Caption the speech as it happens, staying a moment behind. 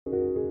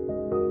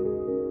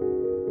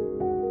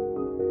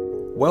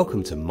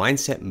Welcome to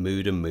Mindset,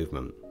 Mood and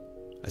Movement,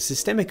 a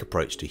systemic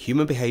approach to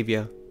human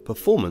behavior,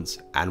 performance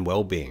and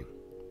well-being.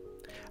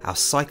 Our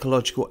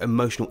psychological,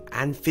 emotional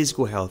and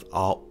physical health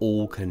are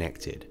all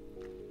connected.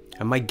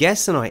 And my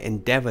guests and I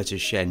endeavour to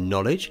share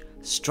knowledge,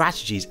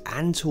 strategies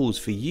and tools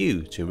for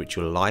you to enrich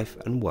your life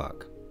and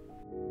work.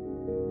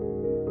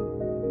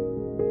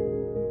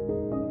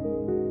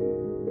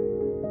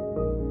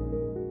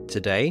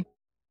 Today,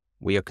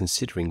 we are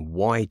considering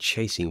why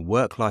chasing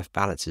work-life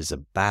balance is a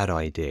bad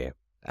idea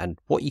and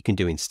what you can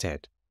do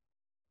instead.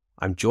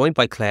 I'm joined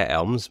by Claire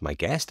Elmes, my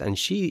guest, and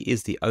she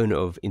is the owner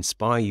of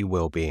Inspire You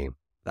Wellbeing.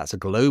 That's a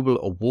global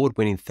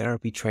award-winning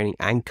therapy, training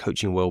and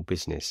coaching world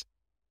business.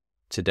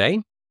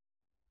 Today,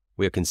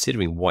 we are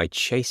considering why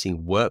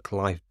chasing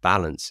work-life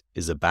balance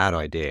is a bad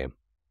idea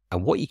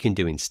and what you can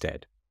do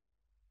instead.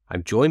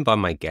 I'm joined by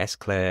my guest,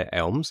 Claire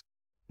Elmes,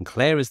 and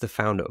Claire is the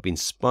founder of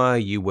Inspire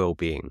You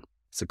Wellbeing.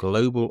 It's a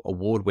global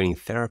award-winning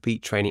therapy,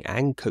 training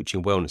and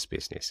coaching wellness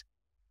business.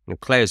 Now,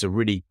 Claire is a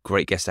really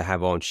great guest to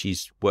have on.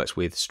 She's worked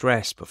with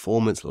stress,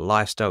 performance,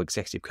 lifestyle,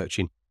 executive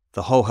coaching,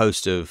 the whole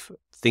host of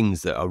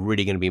things that are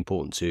really going to be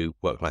important to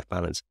work-life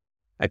balance.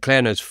 And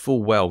Claire knows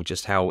full well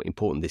just how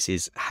important this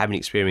is, having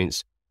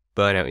experienced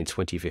burnout in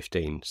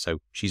 2015. So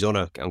she's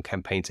on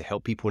campaign to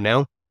help people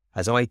now,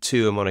 as I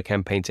too am on a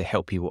campaign to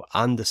help people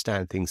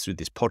understand things through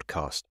this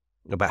podcast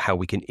about how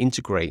we can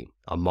integrate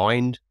our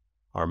mind,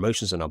 our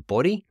emotions and our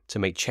body to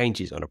make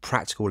changes on a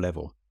practical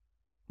level.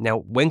 Now,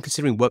 when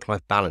considering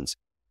work-life balance,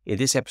 in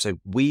this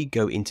episode, we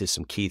go into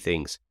some key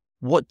things.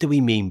 What do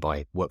we mean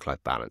by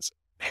work-life balance?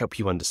 Help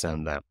you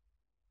understand that.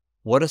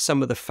 What are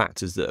some of the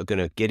factors that are going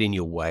to get in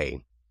your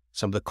way?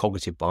 Some of the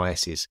cognitive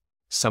biases,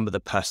 some of the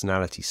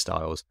personality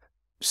styles,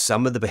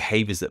 some of the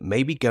behaviors that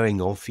may be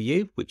going on for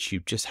you, which you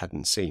just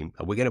hadn't seen.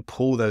 And we're going to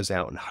pull those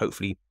out and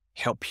hopefully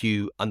help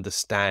you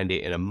understand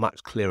it in a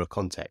much clearer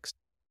context.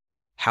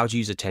 How to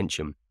use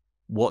attention,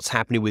 what's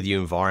happening with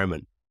your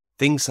environment,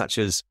 things such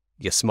as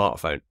your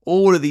smartphone,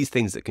 all of these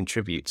things that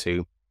contribute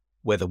to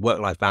whether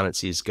work-life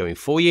balance is going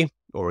for you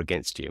or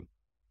against you.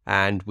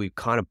 And we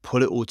kind of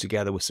pull it all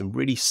together with some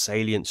really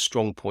salient,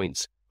 strong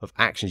points of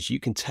actions you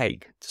can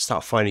take to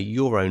start finding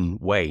your own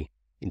way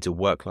into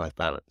work-life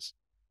balance.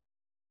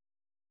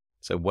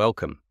 So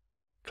welcome,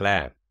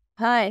 Claire.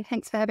 Hi,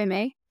 thanks for having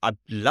me. I'd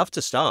love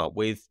to start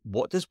with,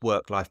 what does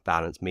work-life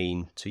balance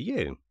mean to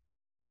you?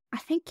 I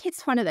think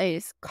it's one of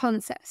those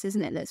concepts,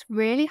 isn't it, that's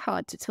really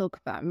hard to talk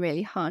about and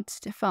really hard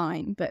to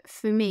define. But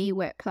for me,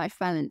 work-life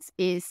balance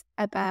is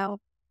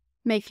about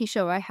making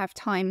sure I have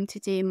time to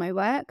do my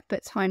work,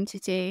 but time to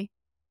do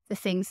the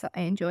things that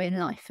I enjoy in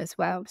life as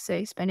well.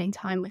 So spending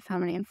time with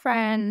family and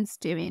friends,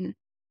 doing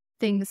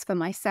things for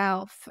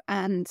myself,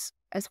 and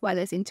as well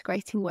as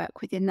integrating work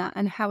within that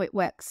and how it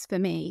works for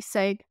me.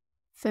 So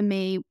for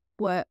me,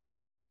 work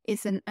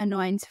isn't a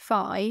 9 to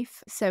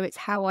 5. So it's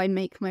how I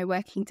make my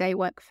working day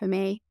work for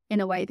me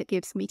in a way that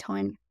gives me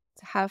time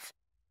to have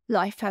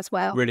life as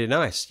well. Really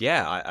nice.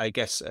 Yeah, I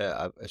guess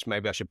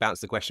maybe I should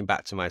bounce the question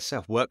back to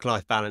myself.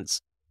 Work-life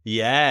balance.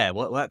 Yeah,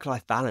 what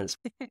work-life balance?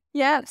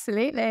 Yeah,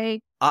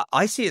 absolutely.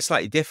 I see it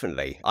slightly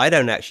differently. I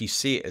don't actually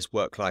see it as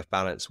work-life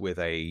balance with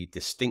a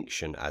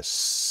distinction as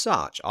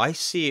such. I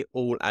see it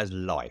all as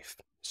life.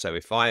 So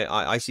if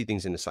I see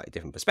things in a slightly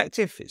different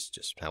perspective, it's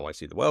just how I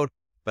see the world.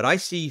 But I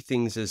see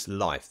things as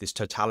life, this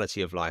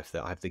totality of life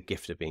that I have the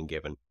gift of being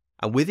given.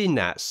 And within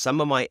that,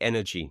 some of my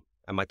energy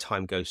and my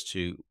time goes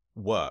to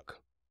work.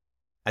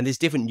 And there's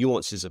different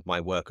nuances of my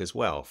work as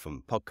well,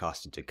 from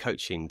podcasting to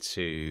coaching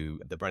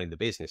to the running the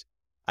business.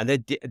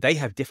 And they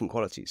have different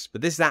qualities,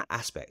 but there's that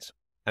aspect.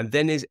 And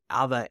then there's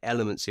other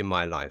elements in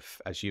my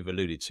life, as you've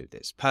alluded to.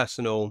 There's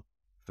personal,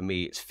 for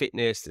me, it's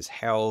fitness, there's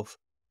health,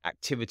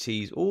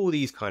 activities, all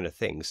these kind of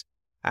things.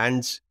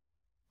 And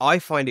I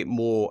find it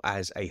more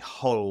as a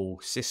whole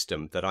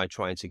system that I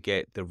try to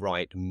get the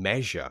right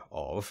measure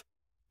of.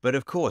 But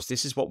of course,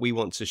 this is what we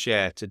want to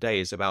share today,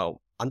 is about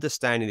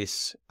understanding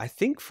this, I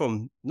think,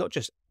 from not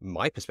just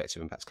my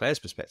perspective and perhaps Claire's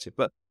perspective,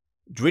 but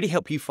really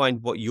help you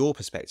find what your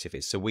perspective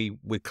is, so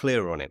we're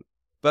clear on it.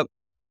 But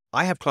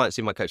I have clients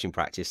in my coaching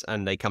practice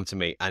and they come to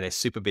me and they're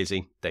super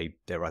busy.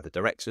 They're either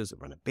directors that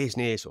run a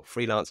business or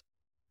freelance,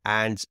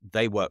 and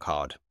they work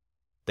hard.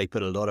 They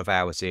put a lot of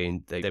hours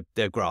in,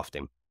 they're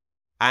grafting.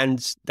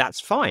 And that's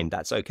fine,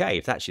 that's okay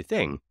if that's your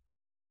thing.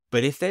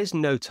 But if there's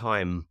no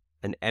time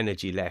and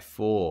energy left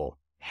for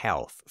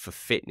health, for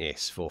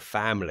fitness, for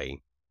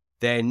family,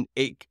 then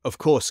it, of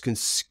course, can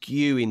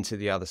skew into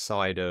the other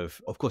side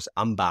of course,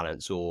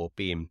 unbalance or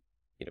being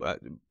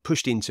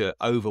pushed into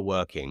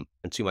overworking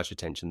and too much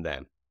attention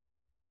there.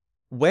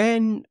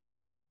 When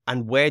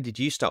and where did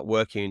you start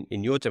working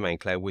in your domain,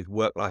 Claire, with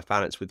work-life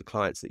balance with the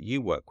clients that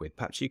you work with?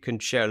 Perhaps you can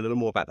share a little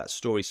more about that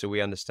story so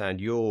we understand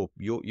your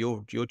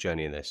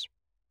journey in this.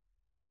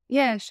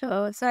 Yeah,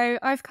 sure. So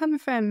I've come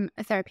from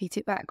a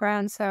therapeutic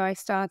background. So I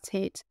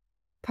started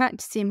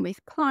practicing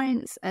with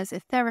clients as a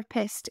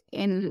therapist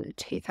in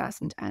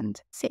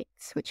 2006,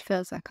 which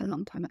feels like a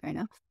long time ago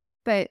now.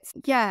 But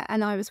yeah,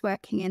 and I was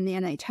working in the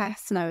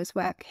NHS and I was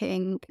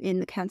working in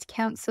the county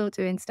council,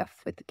 doing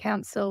stuff with the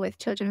council, with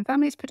children and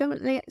families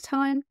predominantly at the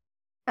time.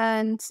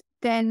 And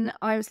then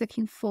I was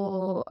looking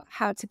for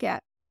how to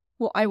get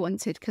what I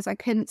wanted because I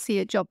couldn't see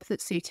a job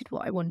that suited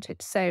what I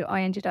wanted. So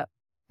I ended up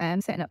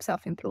setting up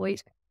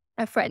self-employed.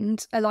 A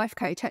friend, a life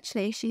coach,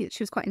 actually, she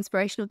was quite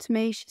inspirational to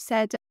me. She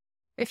said,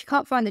 if you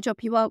can't find the job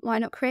you want, why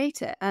not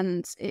create it?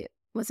 And it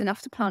was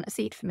enough to plant a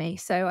seed for me.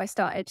 So I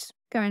started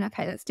going,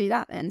 okay, let's do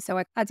that then.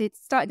 So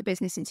started the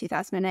business in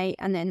 2008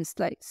 and then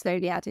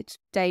slowly added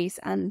days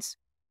and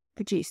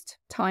reduced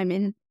time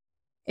in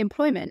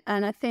employment.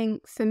 And I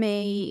think for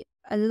me,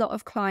 a lot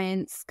of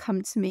clients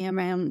come to me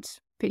around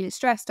feeling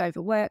stressed,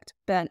 overworked,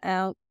 burnt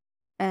out.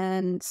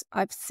 And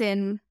I've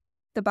seen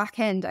the back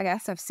end, I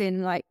guess. I've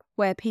seen like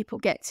where people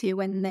get to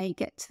when they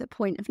get to the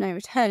point of no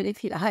return,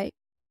 if you like.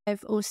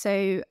 I've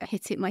also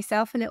hit it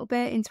myself a little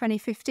bit in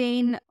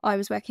 2015. I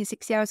was working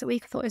 60 hours a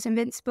week. I thought I was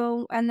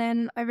invincible, and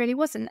then I really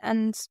wasn't.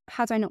 And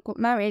had I not got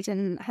married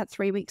and had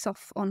 3 weeks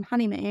off on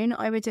honeymoon,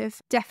 I would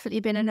have definitely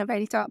been in a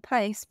really dark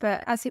place.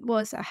 But as it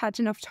was, I had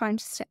enough time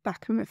to step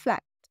back and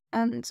reflect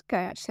and go,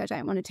 actually, I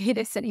don't want to do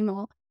this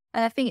anymore.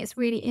 And I think it's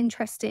really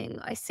interesting.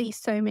 I see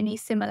so many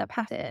similar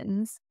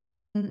patterns.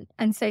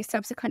 And so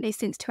subsequently,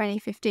 since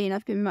 2015,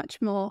 I've been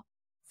much more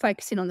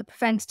focusing on the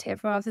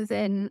preventative rather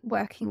than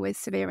working with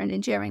severe and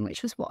enduring,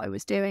 which was what I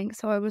was doing.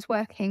 So I was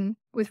working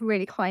with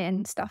really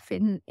high-end stuff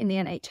in the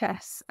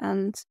NHS.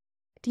 And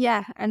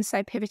yeah, and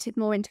so pivoted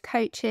more into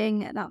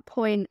coaching at that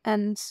point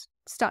and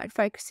started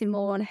focusing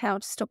more on how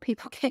to stop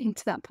people getting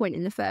to that point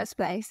in the first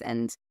place.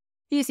 And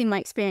using my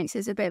experience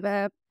as a bit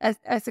of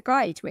as a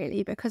guide,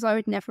 really, because I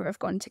would never have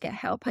gone to get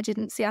help. I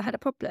didn't see I had a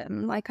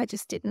problem. Like, I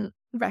just didn't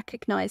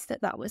recognize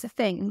that that was a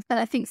thing. And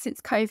I think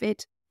since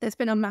COVID, there's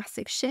been a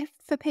massive shift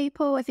for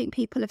people. I think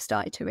people have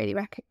started to really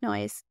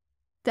recognize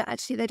that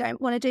actually they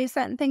don't want to do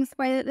certain things the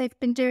way that they've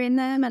been doing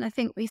them. And I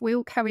think we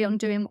all carry on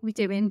doing what we're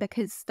doing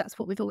because that's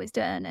what we've always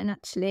done. And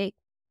actually,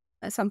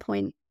 at some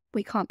point,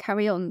 we can't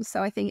carry on.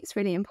 So I think it's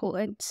really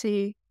important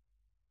to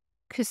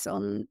focus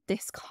on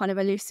this kind of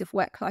elusive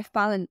work-life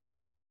balance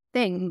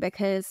thing,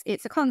 because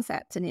it's a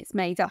concept and it's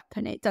made up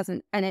and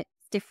it's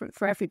different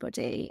for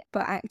everybody,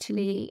 but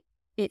actually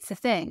it's a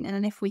thing.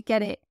 And if we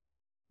get it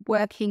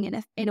working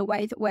in a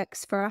way that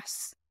works for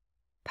us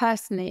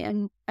personally,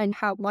 and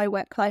how my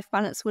work-life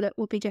balance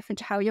will be different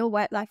to how your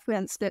work-life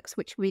balance looks,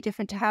 which will be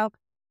different to how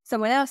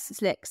someone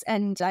else's looks.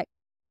 And like,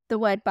 the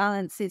word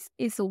balance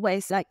is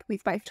always, like,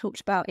 we've both talked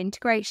about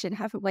integration,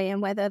 haven't we?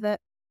 And whether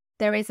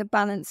there is a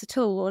balance at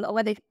all, or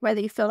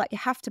whether you feel like you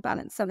have to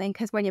balance something,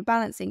 because when you're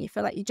balancing, you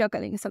feel like you're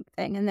juggling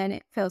something, and then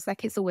it feels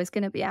like it's always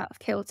going to be out of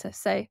kilter.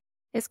 So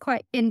it's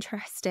quite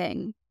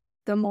interesting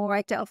the more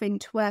I delve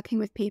into working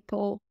with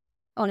people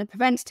on a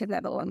preventative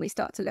level, and we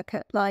start to look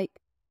at like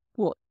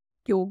what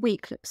your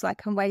week looks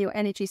like and where your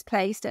energy is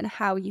placed and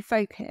how you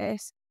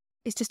focus.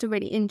 It's just a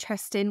really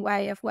interesting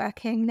way of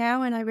working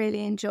now, and I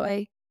really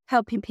enjoy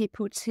helping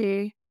people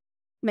to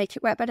make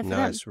it work better for them.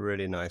 No, it's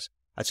really nice.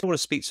 I just want to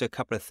speak to a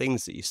couple of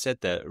things that you said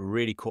that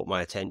really caught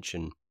my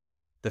attention.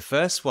 The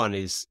first one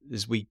is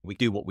we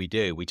do what we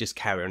do. We just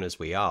carry on as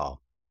we are.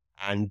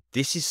 And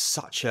this is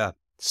such a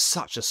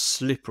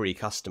slippery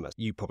customer.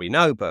 You probably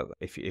know, but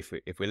if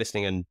we're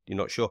listening and you're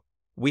not sure,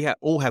 we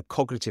all have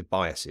cognitive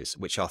biases,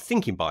 which are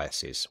thinking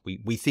biases.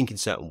 We think in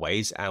certain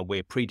ways and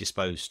we're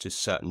predisposed to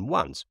certain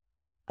ones.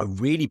 A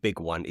really big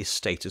one is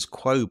status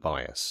quo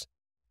bias.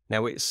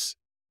 Now, it's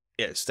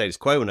status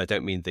quo, and I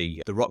don't mean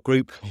the rock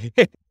group,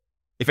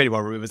 if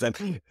anyone remembers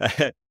them.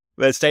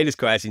 But status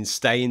quo as in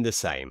staying the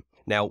same.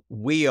 Now,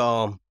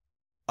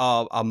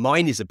 our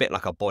mind is a bit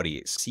like our body.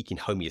 It's seeking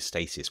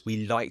homeostasis.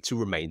 We like to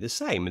remain the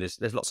same. And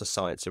there's lots of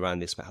science around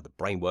this about how the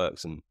brain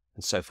works and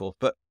so forth.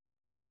 But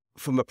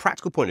from a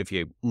practical point of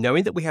view,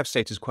 knowing that we have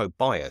status quo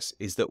bias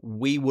is that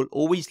we will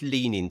always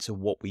lean into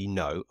what we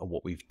know and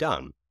what we've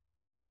done.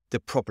 The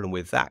problem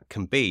with that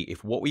can be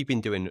if what we've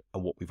been doing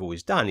and what we've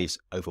always done is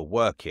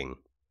overworking,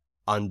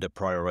 under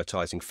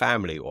prioritizing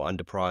family or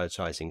under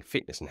prioritizing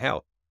fitness and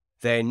health,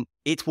 then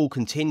it will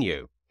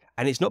continue.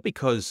 And it's not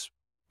because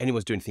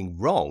anyone's doing anything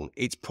wrong.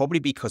 It's probably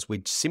because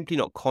we're simply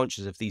not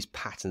conscious of these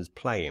patterns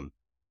playing.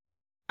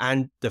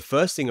 And the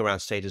first thing around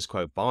status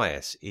quo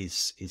bias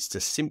is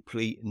to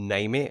simply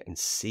name it and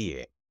see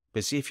it.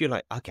 Because if you're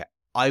like, okay,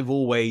 I've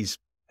always,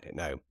 I don't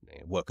know,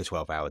 work a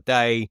 12-hour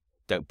day,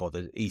 don't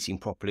bother eating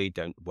properly,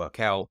 don't work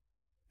out,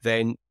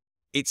 then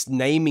it's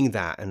naming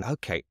that and,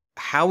 okay,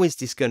 how is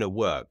this going to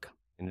work?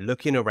 And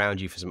looking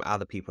around you for some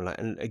other people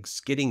and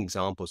getting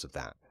examples of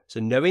that. So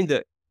knowing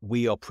that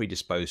we are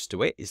predisposed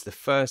to it is the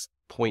first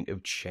point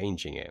of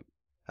changing it.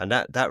 And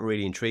that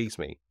really intrigues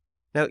me.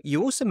 Now,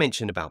 you also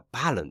mentioned about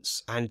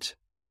balance and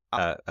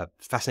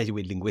fascinated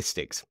with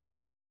linguistics.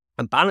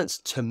 And balance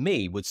to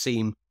me would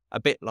seem a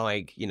bit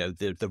like,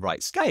 the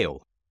right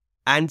scale.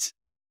 And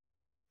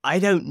I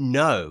don't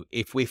know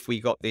if we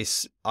got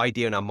this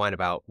idea in our mind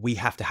about we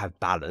have to have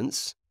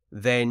balance,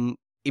 then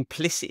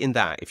implicit in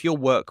that, if your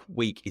work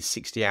week is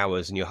 60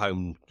 hours and your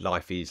home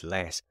life is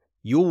less,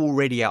 you're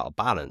already out of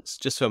balance.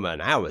 Just from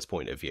an hour's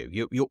point of view,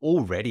 you're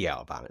already out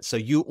of balance. So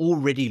you're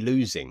already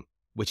losing,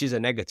 which is a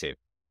negative.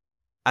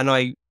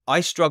 And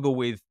I struggle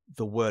with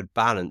the word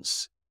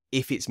balance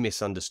if it's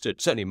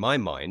misunderstood. Certainly in my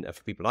mind, and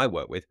for people I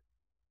work with,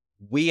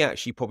 we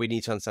actually probably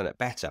need to understand it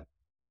better.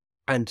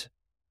 And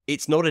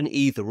it's not an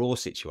either or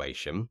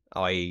situation,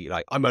 i.e.,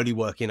 like, I'm only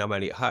working, I'm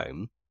only at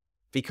home.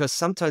 Because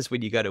sometimes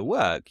when you go to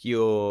work,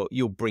 you'll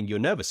bring your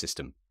nervous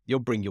system, you'll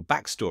bring your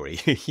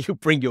backstory, you'll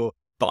bring your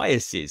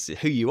biases,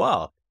 who you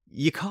are.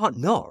 You can't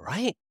not,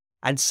 right?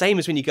 And same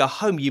as when you go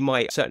home, you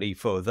might, certainly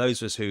for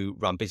those of us who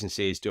run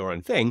businesses, do our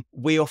own thing,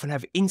 we often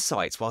have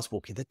insights whilst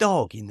walking the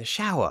dog, in the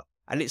shower.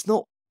 And it's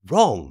not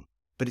wrong,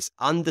 but it's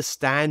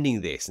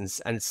understanding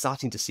this and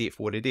starting to see it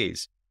for what it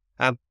is.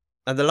 And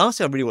the last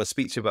thing I really want to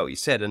speak to you about what you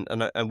said, and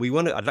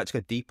I'd like to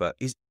go deeper,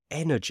 is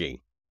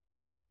energy.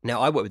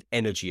 Now, I work with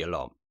energy a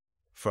lot,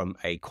 from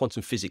a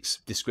quantum physics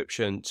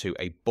description to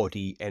a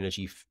body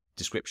energy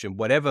description,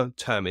 whatever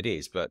term it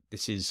is. But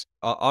this is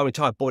our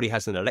entire body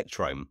has an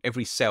electrome.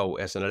 Every cell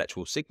has an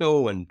electrical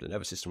signal, and the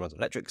nervous system runs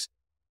electrics.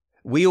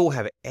 We all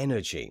have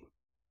energy.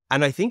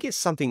 And I think it's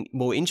something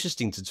more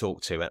interesting to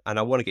talk to. And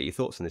I want to get your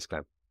thoughts on this,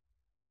 Claire.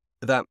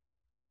 That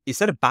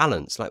instead of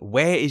balance, like,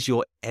 where is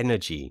your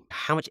energy?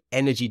 How much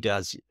energy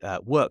does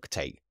work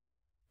take?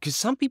 Because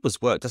some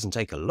people's work doesn't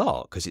take a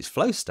lot because it's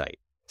flow state.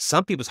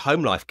 Some people's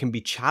home life can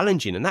be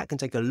challenging, and that can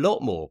take a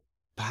lot more.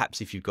 Perhaps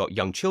if you've got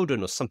young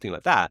children or something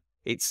like that,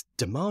 it's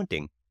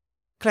demanding.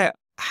 Claire,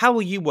 how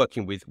are you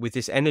working with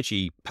this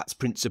energy, perhaps,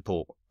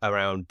 principle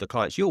around the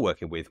clients you're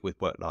working with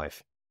work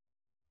life?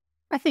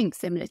 I think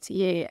similar to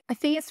you. I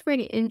think it's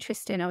really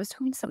interesting. I was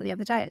talking to someone the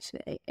other day,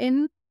 actually.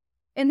 In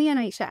the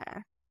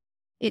NHS,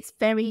 it's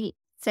very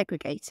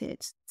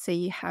segregated. So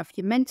you have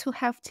your mental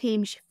health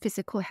teams, your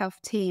physical health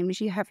teams,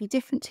 you have your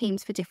different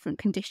teams for different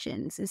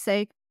conditions. And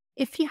so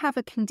if you have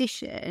a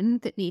condition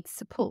that needs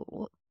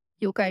support,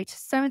 you'll go to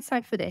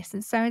so-and-so for this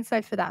and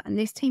so-and-so for that and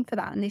this team for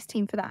that and this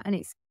team for that. And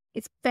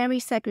it's very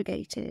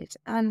segregated.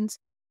 And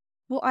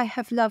what I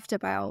have loved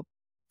about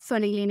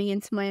fully leaning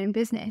into my own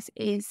business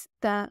is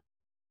that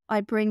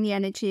I bring the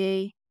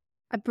energy,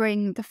 I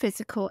bring the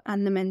physical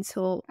and the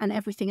mental and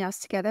everything else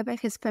together,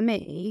 because for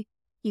me,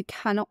 you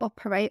cannot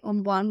operate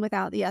on one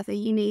without the other.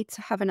 You need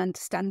to have an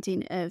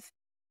understanding of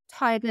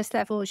tiredness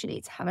levels. You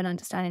need to have an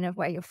understanding of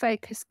where your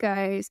focus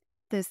goes.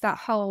 There's that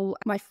whole,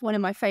 one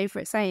of my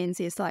favorite sayings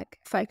is like,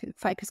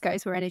 focus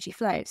goes where energy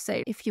flows.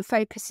 So if your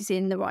focus is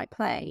in the right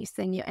place,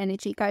 then your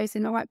energy goes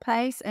in the right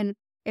place, and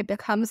it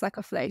becomes like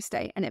a flow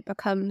state, and it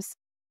becomes,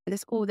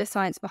 there's all the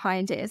science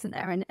behind it, isn't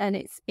there? And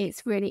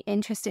it's really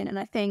interesting. And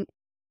I think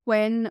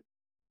the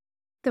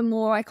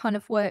more I kind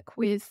of work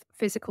with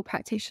physical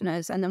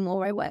practitioners and the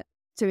more I work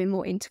doing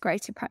more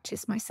integrated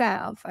practice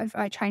myself,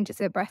 I trained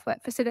as a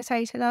breathwork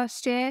facilitator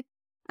last year.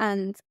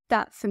 And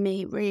that for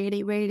me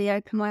really, really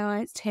opened my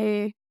eyes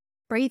to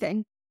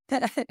breathing.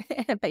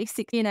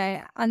 Basically,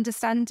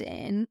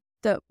 understanding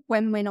that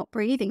when we're not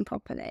breathing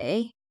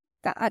properly,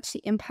 that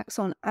actually impacts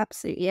on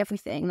absolutely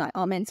everything, like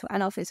our mental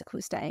and our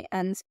physical state.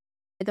 And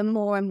the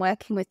more I'm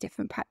working with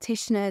different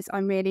practitioners,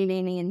 I'm really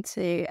leaning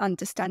into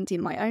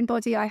understanding my own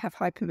body. I have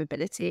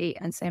hypermobility,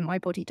 and so my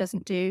body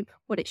doesn't do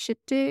what it should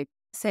do.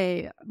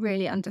 So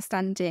really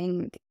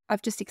understanding,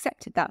 I've just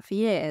accepted that for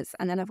years.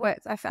 And then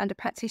I found a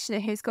practitioner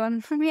who's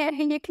gone, yeah,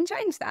 you can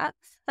change that.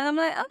 And I'm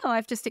like, oh,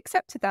 I've just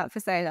accepted that for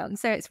so long.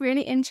 So it's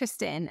really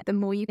interesting. The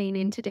more you lean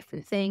into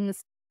different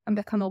things and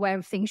become aware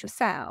of things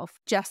yourself,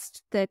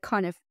 just the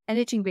kind of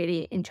energy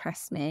really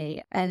interests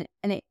me. And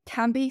it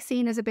can be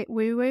seen as a bit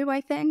woo-woo,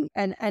 I think.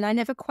 And I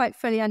never quite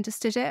fully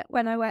understood it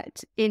when I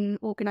worked in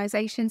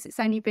organisations. It's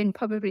only been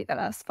probably the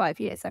last 5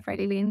 years I've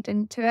really leaned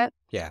into it.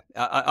 Yeah,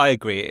 I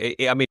agree.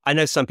 I mean, I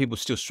know some people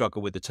still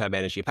struggle with the term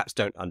energy, perhaps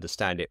don't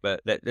understand it, but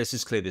let's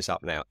just clear this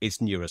up now. It's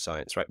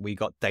neuroscience, right? We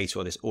got data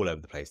on this all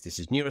over the place. This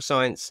is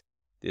neuroscience.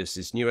 This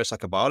is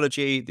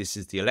neuropsychobiology. This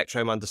is the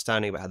electrome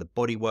understanding about how the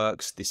body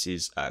works. This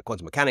is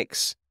quantum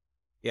mechanics.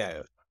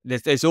 Yeah,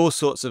 there's all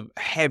sorts of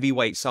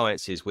heavyweight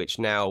sciences which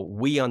now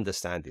we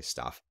understand this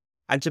stuff.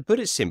 And to put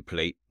it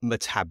simply,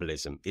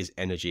 metabolism is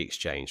energy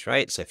exchange,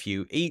 right? So if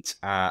you eat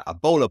a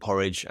bowl of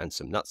porridge and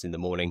some nuts in the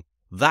morning,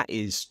 that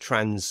is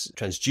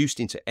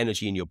transduced into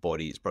energy in your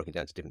body. It's broken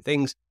down to different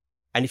things.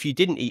 And if you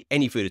didn't eat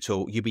any food at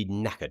all, you'd be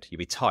knackered, you'd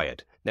be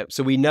tired. Now,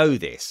 so we know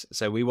this.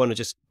 So we want to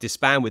just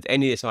disband with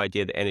any of this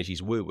idea that energy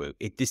is woo-woo.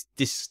 This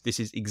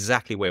is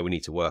exactly where we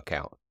need to work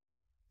out.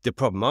 The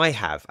problem I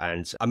have,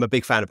 and I'm a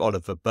big fan of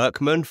Oliver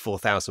Burkeman,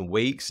 4,000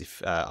 Weeks.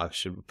 If I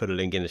should put a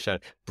link in the show,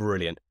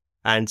 brilliant.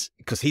 And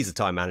because he's a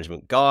time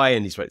management guy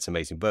and he's wrote this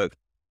amazing book.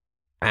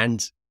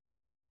 And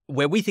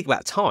where we think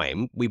about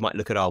time, we might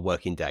look at our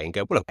working day and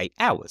go, well, 8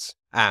 hours.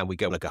 And we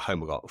go home,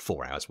 we've got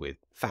 4 hours with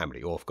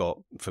family. Or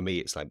for me,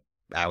 it's like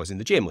hours in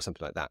the gym or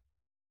something like that.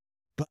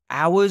 But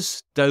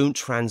hours don't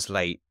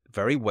translate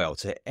very well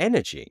to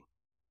energy.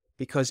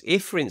 Because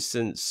if, for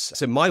instance,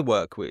 so my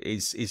work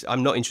is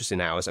I'm not interested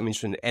in hours, I'm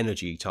interested in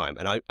energy time.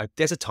 And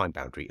there's a time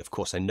boundary. Of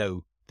course, I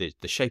know the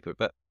shape of it.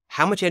 But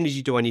How much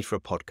energy do I need for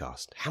a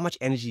podcast? How much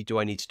energy do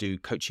I need to do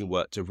coaching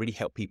work to really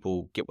help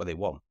people get what they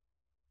want?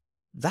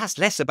 That's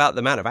less about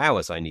the amount of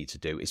hours I need to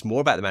do. It's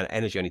more about the amount of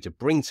energy I need to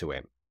bring to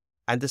it.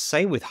 And the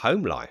same with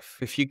home life.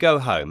 If you go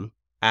home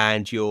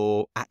and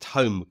you're at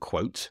home,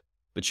 quote,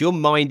 but your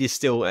mind is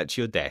still at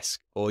your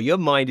desk or your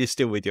mind is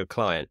still with your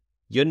client,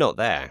 you're not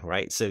there,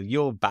 right? So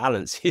your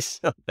balance is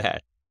not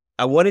there.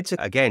 I wanted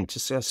to, again,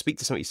 just speak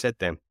to something you said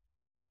then.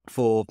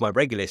 For my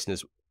regular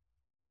listeners,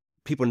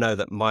 people know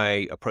that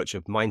my approach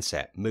of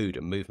mindset, mood,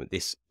 and movement,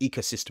 this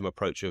ecosystem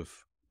approach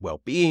of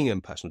well-being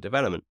and personal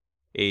development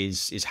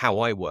is how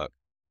I work.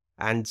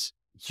 And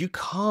you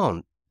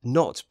can't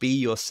not be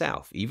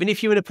yourself. Even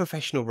if you're in a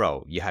professional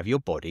role, you have your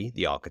body,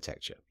 the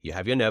architecture, you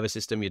have your nervous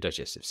system, your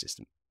digestive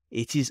system.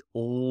 It is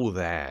all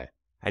there.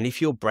 And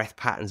if your breath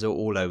patterns are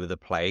all over the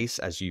place,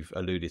 as you've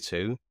alluded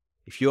to,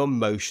 if your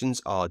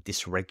emotions are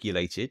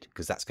dysregulated,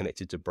 because that's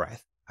connected to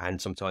breath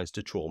and sometimes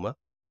to trauma,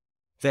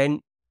 then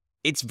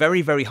it's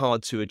very, very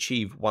hard to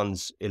achieve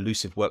one's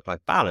elusive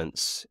work-life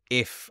balance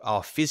if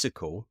our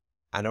physical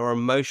and our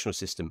emotional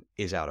system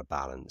is out of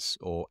balance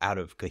or out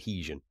of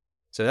cohesion.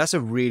 So that's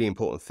a really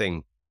important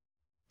thing.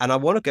 And I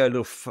want to go a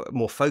little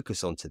more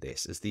focus onto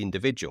this as the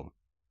individual.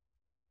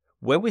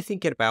 When we're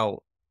thinking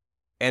about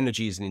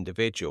energy as an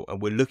individual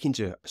and we're looking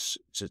to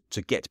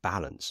get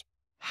balance,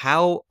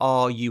 how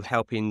are you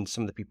helping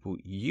some of the people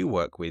you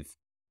work with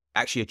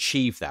actually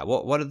achieve that?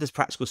 What are the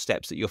practical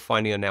steps that you're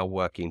finding are now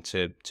working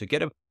to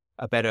get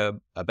a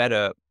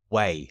better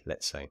way,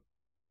 let's say?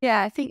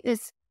 Yeah, I think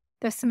there's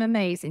some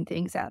amazing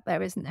things out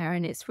there, isn't there?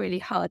 And it's really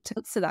hard to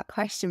answer that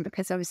question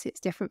because obviously it's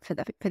different for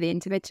the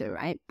individual,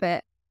 right?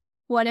 But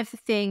one of the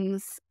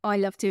things I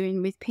love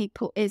doing with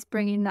people is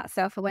bringing that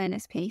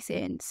self-awareness piece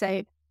in.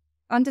 So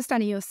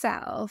understanding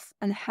yourself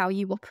and how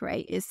you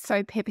operate is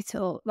so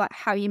pivotal, like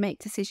how you make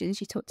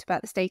decisions. You talked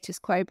about the status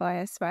quo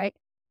bias, right?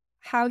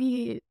 How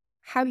you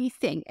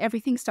think,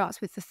 everything starts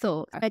with the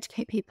thought. I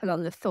educate people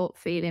on the thought,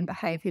 feeling,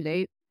 behavior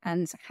loop,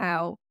 and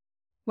how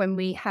when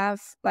we have,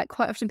 like,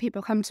 quite often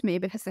people come to me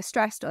because they're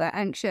stressed or they're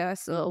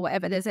anxious or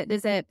whatever. There's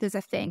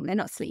a thing. They're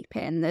not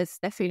sleeping.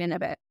 They're feeling a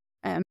bit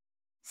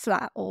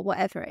flat or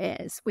whatever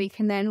it is. We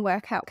can then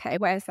work out, okay,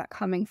 where's that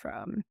coming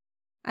from?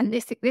 And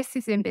this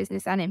is in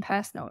business and in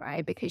personal,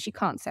 right? Because you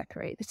can't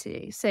separate the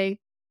two. So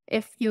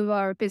if you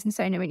are a business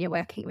owner and you're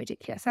working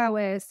ridiculous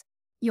hours,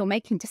 you're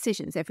making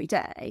decisions every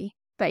day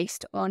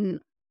based on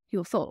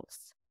your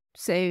thoughts.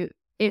 So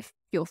if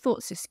your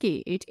thoughts are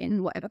skewed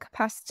in whatever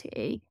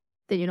capacity,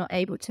 then you're not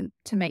able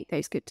to make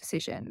those good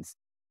decisions.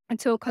 I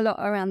talk a lot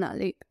around that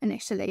loop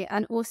initially,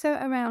 and also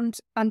around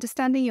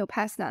understanding your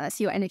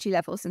personality, your energy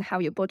levels, and how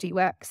your body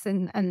works,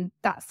 and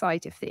that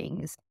side of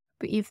things.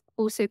 But you've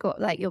also got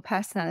like your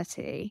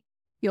personality,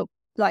 your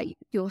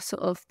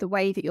sort of the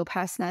way that your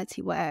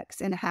personality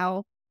works, and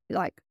how,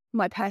 like,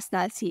 my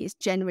personality is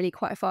generally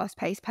quite a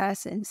fast-paced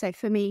person. So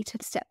for me to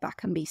step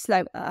back and be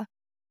slower,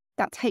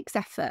 that takes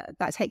effort,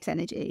 that takes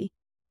energy.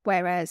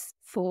 Whereas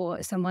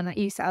for someone like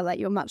you, sound like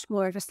you're much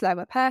more of a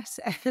slower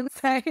person.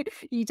 So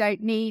you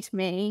don't need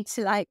me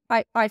to, like,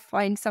 I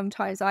find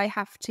sometimes I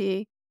have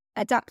to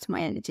adapt my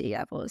energy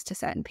levels to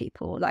certain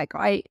people. Like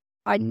I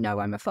know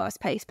I'm a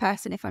fast-paced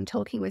person if I'm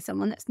talking with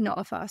someone that's not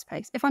a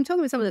fast-paced. If I'm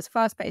talking with someone that's a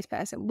fast-paced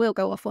person, we'll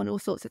go off on all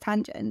sorts of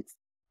tangents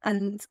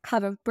and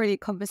have a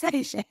brilliant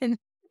conversation.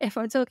 If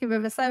I'm talking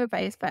with a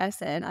slower-paced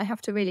person, I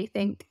have to really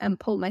think and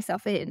pull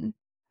myself in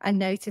and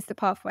notice the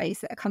pathways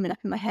that are coming up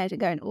in my head and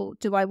going, oh,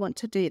 do I want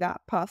to do that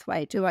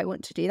pathway? Do I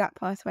want to do that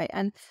pathway?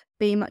 And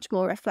be much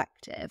more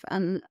reflective.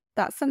 And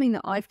that's something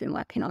that I've been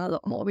working on a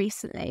lot more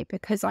recently,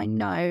 because I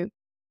know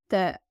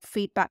that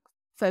feedback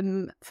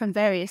from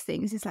various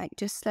things is like,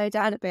 just slow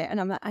down a bit. And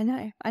I'm like, I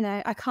know,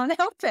 I can't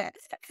help it.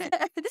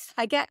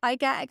 I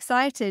get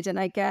excited and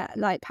I get,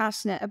 like,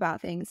 passionate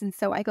about things. And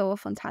so I go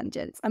off on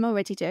tangents. I'm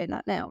already doing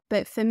that now.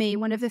 But for me,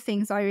 one of the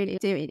things I really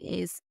do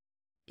is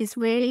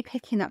really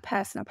picking that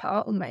person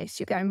apart almost.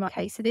 You're going,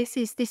 okay, so this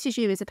is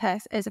you as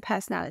a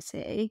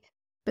personality,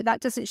 but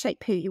that doesn't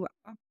shape who you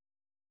are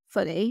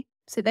fully.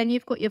 So then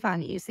you've got your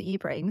values that you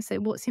bring. So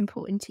what's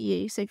important to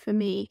you? So for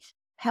me,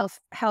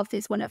 health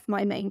is one of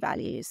my main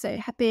values. So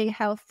being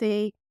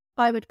healthy,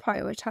 I would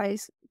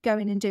prioritize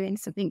going and doing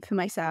something for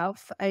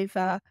myself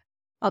over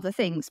other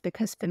things,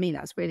 because for me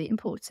that's really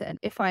important.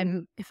 If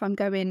I'm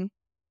going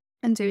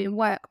and doing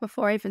work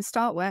before I even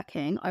start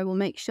working, I will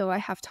make sure I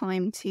have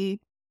time to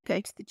go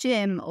to the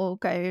gym or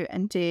go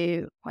and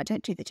do, I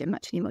don't do the gym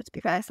much anymore, to be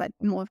fair. It's like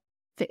more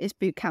fitness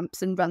boot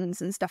camps and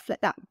runs and stuff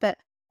like that,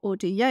 or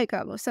do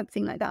yoga or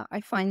something like that.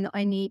 I find that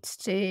I need to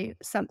do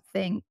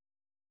something,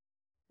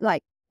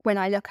 like, when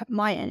I look at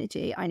my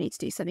energy, I need to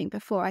do something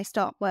before I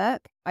start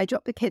work. I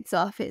drop the kids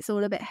off. It's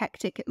all a bit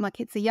hectic. My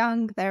kids are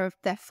young. They're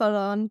full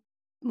on.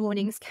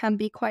 Mornings can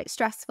be quite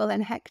stressful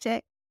and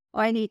hectic.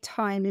 I need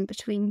time in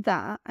between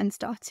that and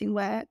starting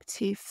work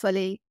to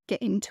fully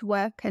get into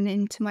work and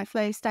into my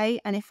flow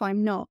state. And if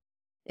I'm not,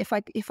 if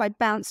I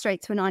bounce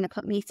straight to a 9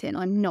 o'clock meeting,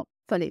 I'm not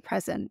fully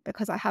present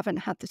because I haven't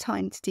had the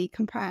time to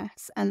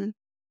decompress. And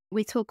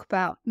we talk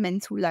about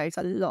mental load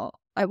a lot.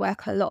 I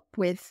work a lot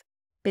with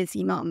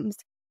busy mums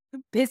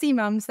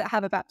that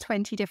have about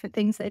 20 different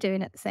things they're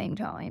doing at the same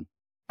time.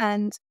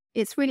 And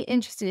it's really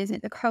interesting, isn't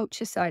it? The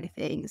culture side of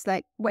things.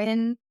 Like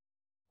when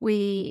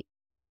 20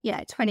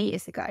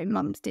 years ago,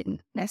 mums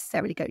didn't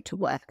necessarily go to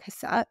work as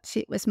such.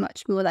 It was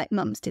much more like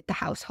mums did the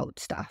household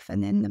stuff.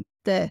 And then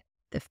the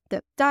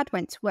dad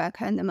went to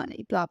work, earned the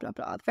money, blah, blah,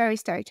 blah. Very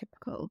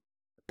stereotypical.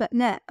 But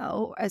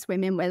now, as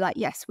women, we're like,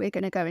 yes, we're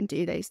going to go and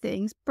do those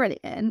things.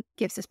 Brilliant.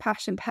 Gives us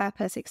passion,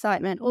 purpose,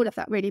 excitement, all of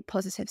that really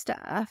positive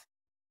stuff.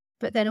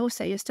 But then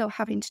also you're still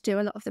having to do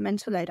a lot of the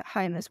mental load at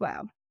home as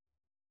well.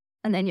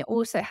 And then you're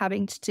also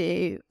having to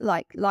do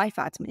like life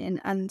admin.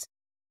 And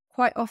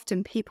quite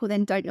often people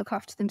then don't look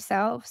after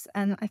themselves.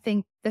 And I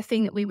think the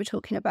thing that we were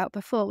talking about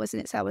before was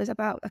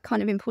about a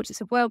kind of importance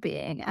of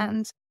wellbeing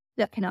and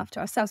looking after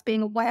ourselves,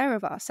 being aware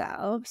of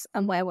ourselves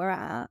and where we're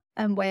at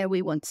and where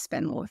we want to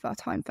spend more of our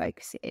time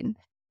focusing.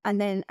 And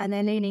then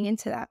leaning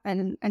into that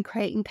and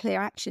creating clear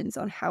actions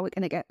on how we're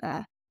going to get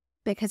there.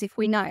 Because if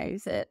we know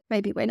that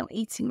maybe we're not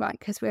eating right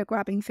because we're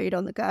grabbing food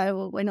on the go,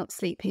 or we're not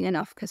sleeping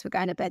enough because we're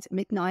going to bed at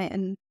midnight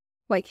and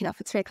waking up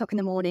at 3 o'clock in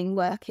the morning,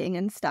 working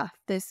and stuff,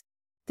 there's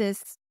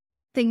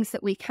things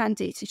that we can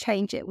do to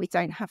change it. We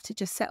don't have to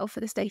just settle for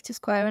the status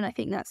quo. And I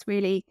think that's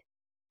really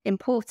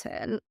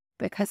important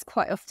because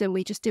quite often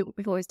we just do what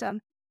we've always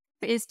done.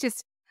 But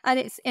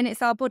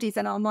it's our bodies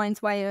and our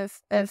mind's way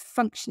of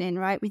functioning,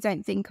 right? We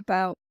don't think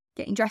about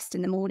getting dressed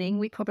in the morning.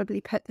 We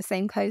probably put the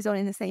same clothes on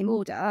in the same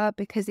order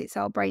because it's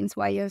our brain's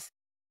way of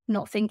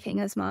not thinking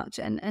as much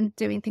and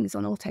doing things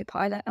on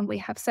autopilot. And we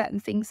have certain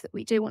things that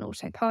we do on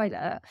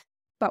autopilot,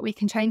 but we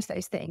can change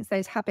those things.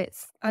 Those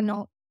habits are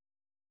not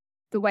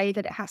the way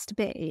that it has to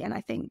be. And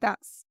I think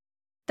that's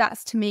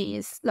to me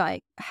is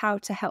like how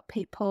to help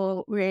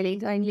people really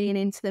lean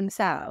into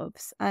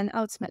themselves. And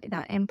ultimately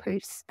that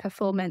improves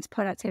performance,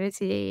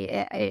 productivity.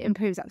 It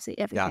improves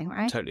absolutely everything,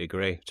 right? Totally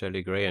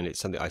agree. And it's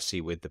something I see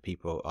with the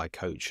people I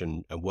coach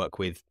and work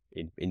with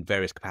in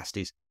various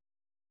capacities.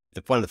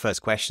 One of the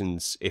first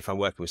questions, if I'm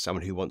working with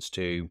someone who wants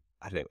to,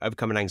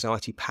 overcome an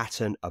anxiety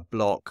pattern, a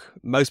block,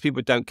 most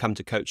people don't come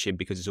to coaching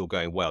because it's all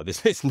going well.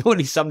 It's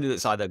normally something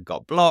that's either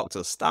got blocked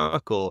or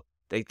stuck, or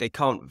they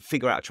can't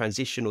figure out a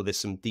transition, or there's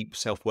some deep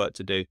self-work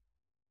to do.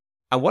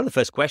 And one of the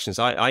first questions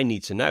I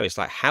need to know is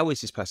like, how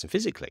is this person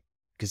physically?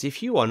 Because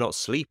if you are not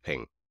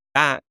sleeping,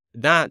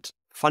 that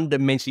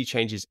fundamentally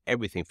changes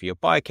everything from your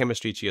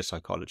biochemistry to your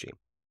psychology.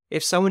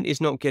 If someone is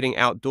not getting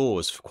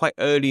outdoors quite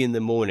early in the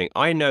morning,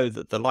 I know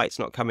that the light's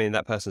not coming in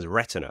that person's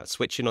retina,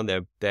 switching on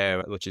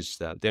their which is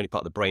the only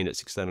part of the brain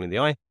that's external in the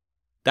eye.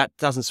 That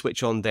doesn't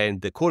switch on then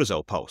the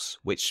cortisol pulse,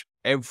 which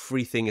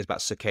everything is about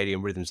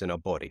circadian rhythms in our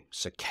body.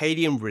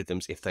 Circadian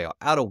rhythms, if they are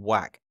out of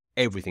whack,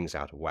 everything's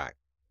out of whack.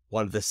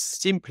 One of the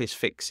simplest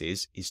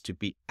fixes is to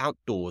be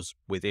outdoors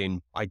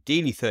within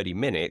ideally 30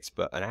 minutes,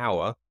 but an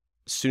hour,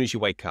 as soon as you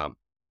wake up,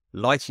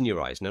 lighting your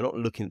eyes. Now, not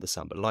looking at the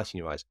sun, but lighting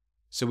your eyes.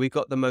 So we've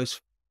got the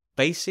most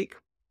basic,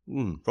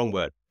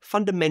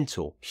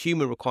 fundamental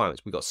human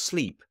requirements. We've got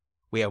sleep,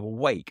 we have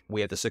awake,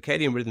 we have the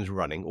circadian rhythms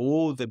running,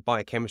 all the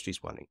biochemistry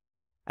is running.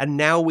 And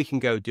now we can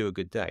go do a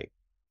good day.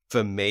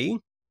 For me,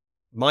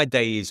 my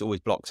day is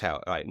always blocked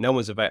out, right?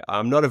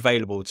 I'm not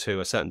available to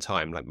a certain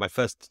time. Like my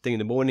first thing in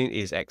the morning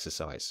is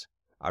exercise.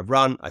 I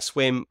run, I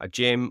swim, I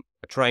gym,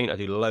 I train, I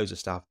do loads of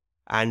stuff.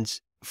 And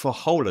for a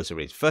whole loads of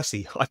reasons.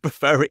 Firstly, I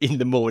prefer it in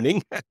the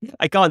morning.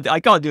 I can't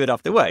do it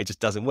after work. It just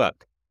doesn't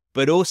work.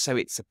 But also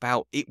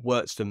it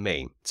works for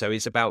me. So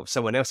it's about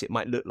someone else. It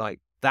might look like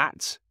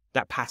that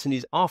pattern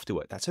is after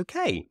work. That's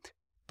okay.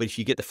 But if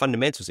you get the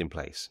fundamentals in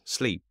place,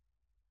 sleep,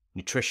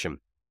 nutrition,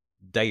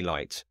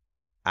 daylight,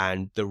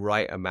 and the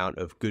right amount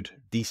of good,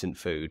 decent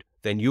food,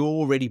 then you're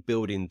already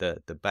building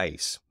the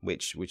base,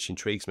 which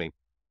intrigues me.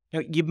 Now,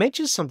 you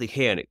mentioned something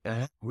here, and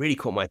it really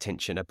caught my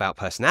attention about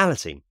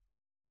personality.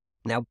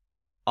 Now,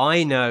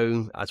 I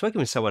know I was working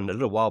with someone a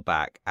little while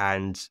back,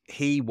 and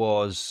he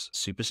was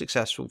super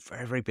successful,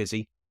 very, very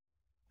busy.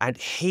 And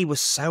he was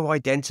so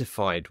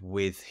identified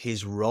with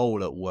his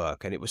role at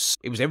work, and it was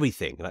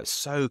everything, like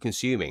so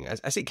consuming,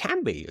 as it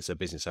can be as a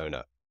business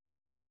owner.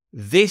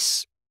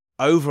 This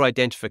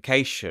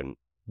over-identification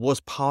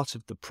was part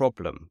of the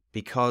problem,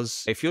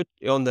 because if you're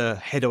on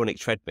the hedonic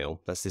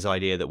treadmill, that's this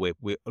idea that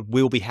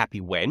we'll be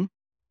happy when.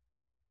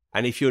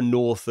 And if you're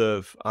north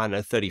of,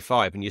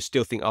 35 and you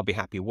still think I'll be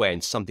happy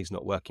when, something's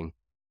not working.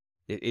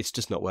 It's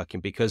just not working,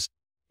 because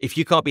if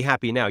you can't be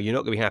happy now, you're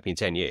not going to be happy in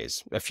 10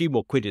 years. A few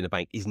more quid in the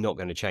bank is not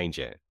going to change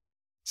it.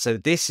 So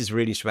this is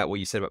really about what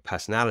you said about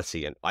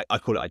personality, and I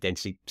call it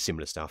identity,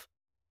 similar stuff.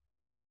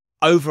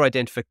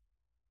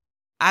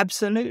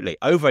 Absolutely.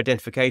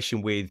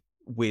 Over-identification with,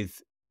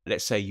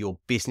 let's say, your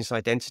business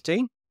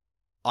identity,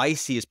 I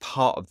see as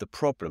part of the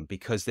problem,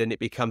 because then it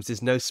becomes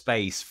there's no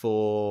space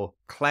for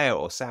Claire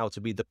or Sal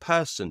to be the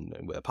person,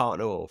 a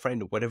partner or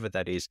friend or whatever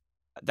that is.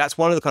 That's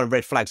one of the kind of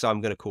red flags I'm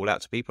going to call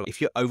out to people.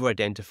 If you're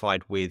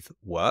over-identified with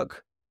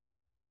work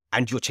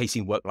and you're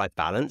chasing work-life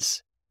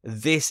balance,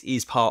 this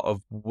is part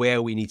of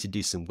where we need to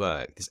do some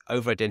work, this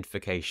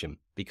over-identification,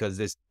 because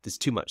there's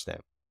too much there.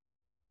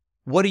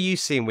 What are you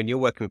seeing when you're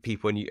working with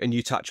people and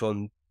you touch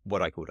on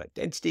what I call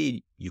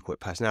identity, you call it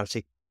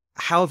personality.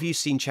 How have you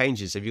seen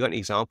changes? Have you got any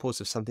examples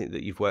of something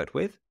that you've worked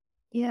with?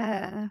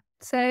 Yeah.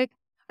 So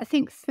I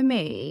think for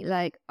me,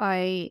 like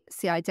I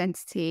see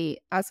identity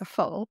as a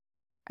whole,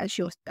 as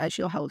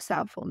your whole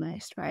self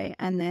almost, right?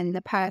 And then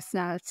the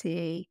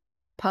personality,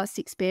 past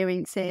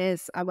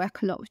experiences. I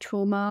work a lot with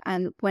trauma.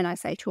 And when I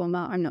say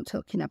trauma, I'm not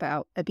talking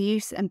about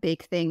abuse and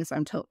big things.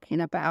 I'm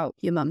talking about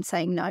your mum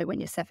saying no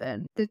when you're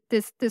 7.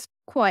 There's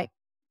quite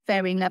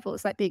varying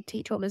levels, like big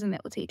T traumas and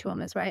little T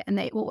traumas, right? And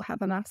they all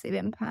have a massive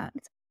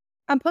impact.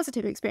 And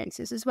positive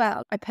experiences as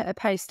well. I put a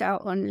post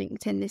out on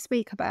LinkedIn this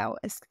week about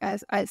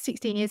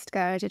 16 years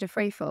ago, I did a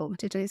free fall,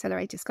 did an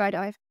accelerated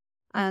skydive.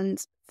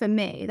 And for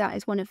me, that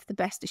is one of the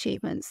best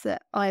achievements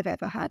that I've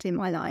ever had in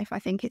my life. I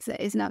think it's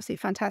an absolutely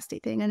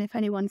fantastic thing. And if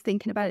anyone's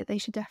thinking about it, they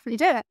should definitely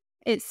do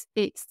it.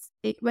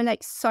 It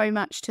relates so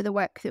much to the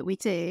work that we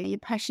do. You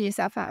pressure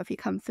yourself out of your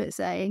comfort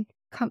zone.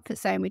 Comfort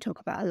zone we talk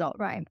about a lot,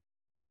 right?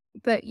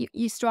 But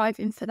you're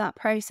striving for that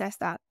process,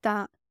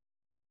 that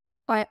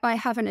I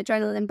have an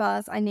adrenaline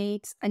buzz. I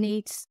need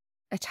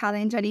a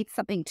challenge. I need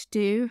something to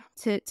do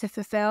to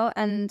fulfill.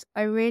 And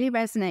I really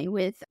resonate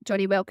with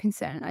Johnny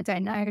Wilkinson. I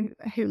don't know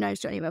who knows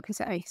Johnny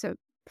Wilkinson. He's a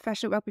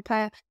professional rugby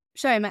player.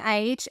 Show him at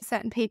age.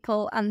 Certain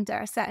people under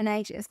a certain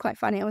age. It's quite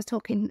funny. I was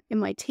talking in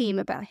my team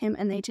about him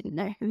and they didn't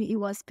know who he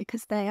was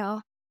because they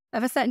are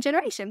of a certain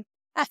generation.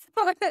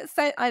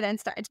 So I then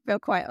started to feel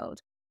quite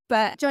old.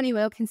 But Johnny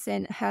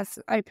Wilkinson has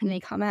openly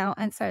come out,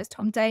 and so has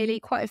Tom Daley,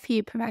 quite a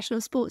few professional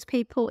sports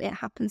people. It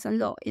happens a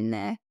lot in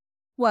their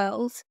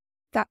world,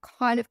 that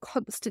kind of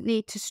constant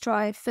need to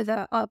strive for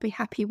the I'll be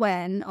happy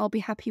when.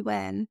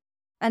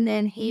 And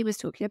then he was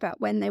talking about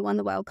when they won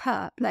the World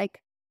Cup,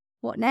 like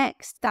what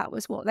next? That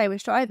was what they were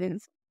striving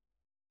for.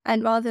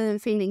 And rather than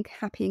feeling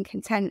happy and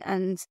content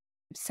and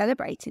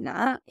celebrating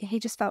that, he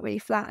just felt really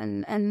flat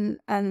and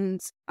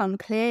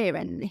unclear,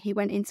 and he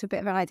went into a bit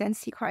of an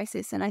identity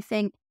crisis. And I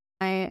think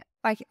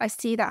I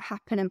see that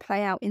happen and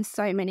play out in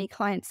so many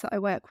clients that I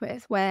work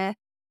with, where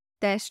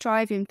they're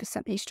striving for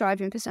something.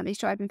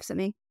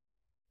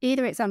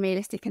 Either it's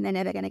unrealistic and they're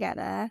never going to get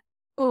there,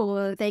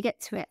 or they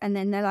get to it and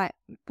then they're like,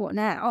 what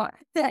now?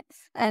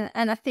 And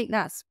I think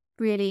that's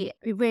it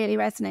really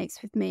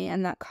resonates with me,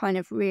 and that kind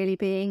of really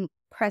being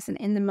present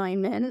in the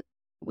moment.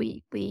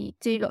 We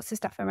do lots of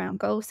stuff around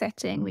goal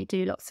setting. We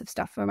do lots of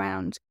stuff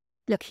around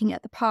looking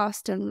at the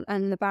past and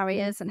the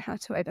barriers and how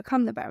to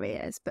overcome the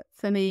barriers. But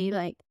for me,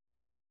 like,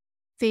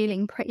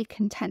 feeling pretty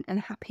content and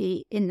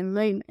happy in the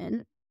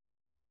moment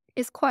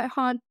is quite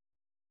hard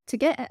to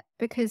get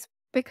because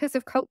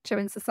of culture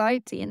and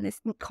society and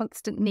this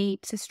constant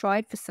need to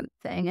strive for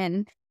something.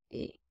 And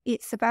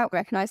it's about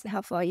recognizing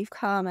how far you've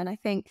come. And I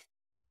think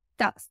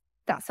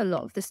that's a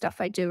lot of the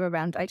stuff I do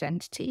around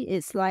identity,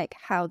 is like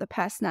how the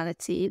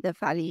personality, the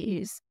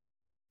values,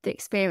 the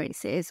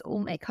experiences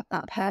all make up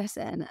that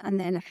person, and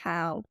then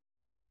how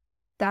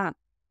that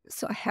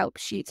sort of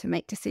helps you to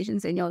make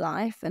decisions in your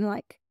life, and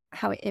like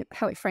how it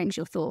frames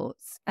your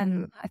thoughts.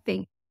 And I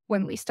think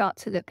when we start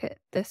to look at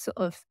the sort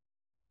of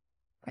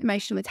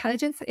emotional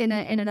intelligence in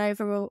an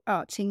overall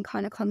arching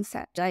kind of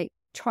concept, like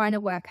trying to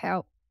work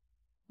out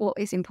what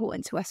is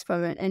important to us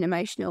from an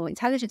emotional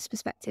intelligence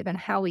perspective and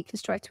how we can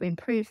strive to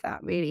improve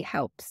that, really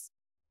helps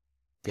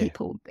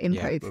people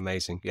improve. Yeah,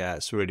 amazing. Yeah,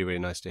 it's really, really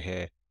nice to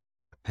hear.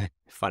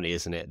 Funny,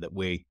 isn't it, that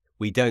we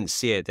don't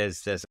see it.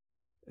 There's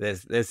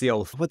the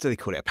old, what do they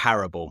call it? A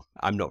parable.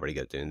 I'm not really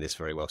good at doing this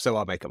very well, so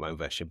I'll make up my own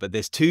version. But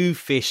there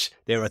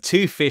are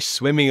two fish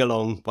swimming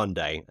along one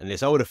day, and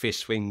this older fish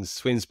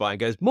swims by and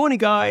goes, "Morning,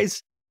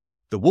 guys.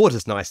 The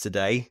water's nice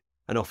today,"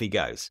 and off he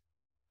goes.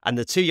 And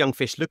the two young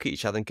fish look at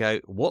each other and go,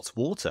 "What's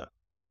water?"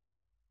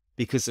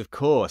 Because of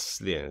course,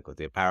 the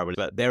parable,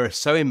 but they're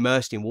so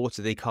immersed in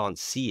water they can't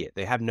see it.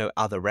 They have no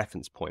other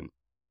reference point.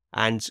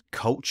 And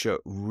culture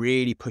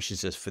really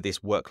pushes us for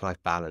this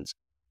work-life balance.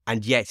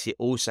 And yet it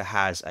also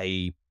has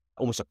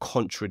almost a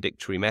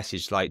contradictory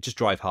message, like just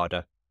drive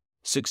harder,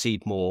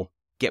 succeed more,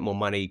 get more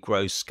money,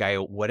 grow,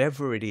 scale,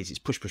 whatever it is, it's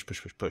push, push,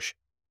 push, push, push.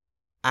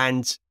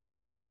 And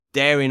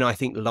therein, I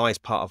think, lies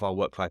part of our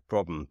work-life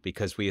problem,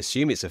 because we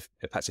assume it's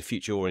perhaps a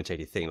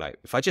future-orientated thing. Like,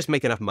 if I just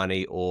make enough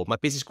money or my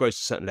business grows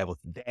to a certain level,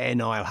 then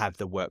I'll have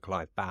the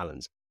work-life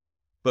balance.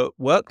 But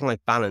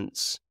work-life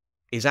balance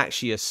is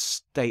actually a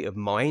state of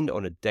mind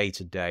on a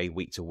day-to-day,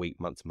 week-to-week,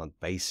 month-to-month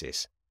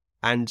basis.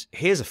 And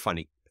here's a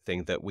funny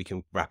thing that we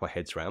can wrap our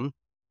heads around.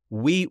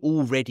 We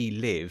already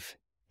live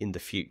in the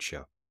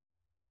future.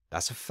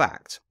 That's a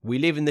fact. We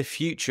live in the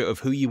future of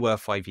who you were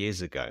 5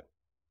 years ago.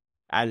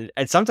 And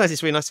sometimes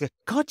it's really nice to go,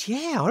 God,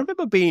 yeah, I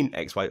remember being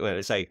X, Y,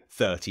 let's say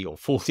 30 or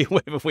 40 or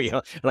whatever we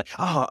are. And like,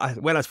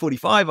 when I was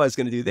 45, I was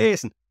going to do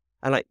this. And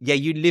like, yeah,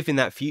 you live in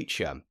that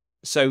future.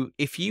 So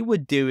if you were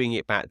doing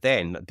it back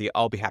then, the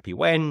I'll be happy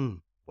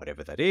when,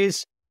 whatever that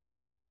is,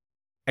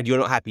 and you're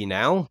not happy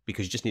now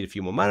because you just need a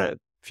few more money, a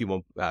few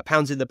more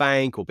pounds in the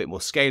bank or a bit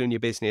more scale in your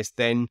business,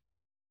 then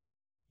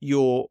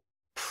your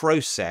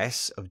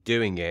process of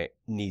doing it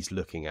needs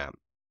looking at.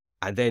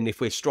 And then if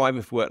we're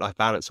striving for work-life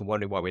balance and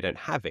wondering why we don't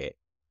have it,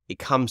 it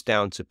comes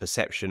down to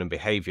perception and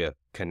behavior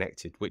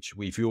connected, which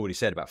we've already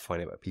said about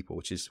finding out about people,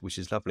 which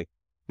is lovely.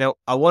 Now,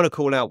 I want to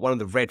call out one of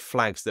the red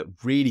flags that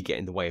really get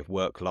in the way of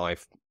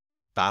work-life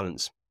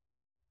balance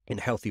in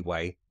a healthy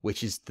way,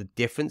 which is the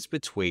difference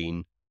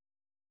between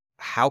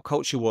how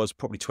culture was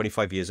probably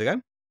 25 years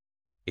ago,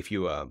 if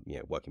you were,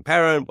 working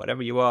parent,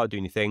 whatever you are,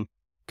 doing your thing,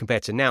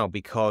 compared to now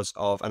because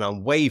of, and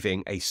I'm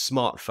waving a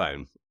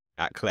smartphone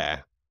at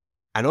Claire.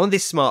 And on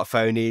this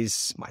smartphone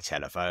is my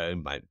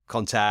telephone, my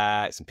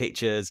contacts and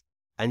pictures.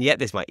 And yet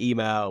there's my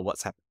email,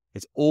 WhatsApp.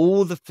 It's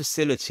all the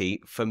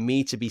facility for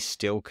me to be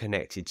still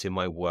connected to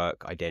my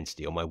work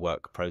identity or my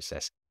work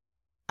process.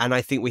 And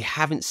I think we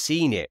haven't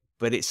seen it,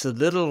 but it's a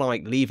little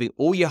like leaving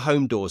all your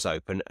home doors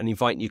open and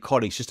inviting your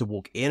colleagues just to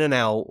walk in and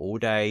out all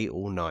day,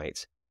 all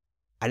night.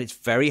 And it's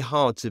very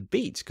hard to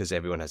beat because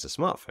everyone has a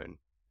smartphone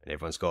and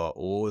everyone's got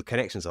all the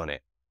connections on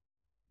it.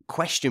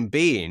 Question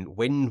being,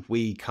 when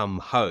we come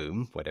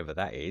home, whatever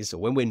that is, or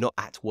when we're not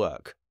at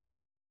work,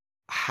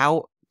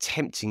 how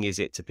tempting is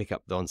it to pick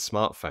up the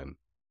smartphone?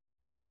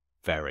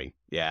 Very,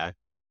 yeah.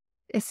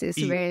 This is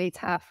really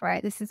tough,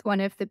 right? This is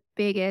one of the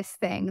biggest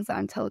things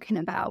I'm talking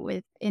about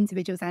with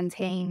individuals and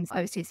teams.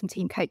 I was doing some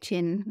team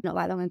coaching not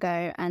that long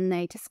ago, and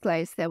they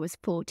disclosed there was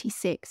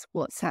 46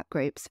 WhatsApp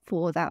groups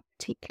for that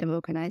particular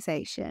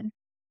organization.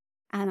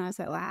 And I was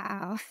like,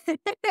 wow.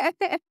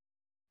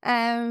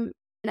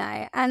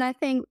 No, and I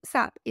think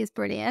SAP is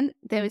brilliant.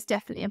 There is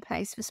definitely a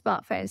place for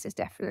smartphones.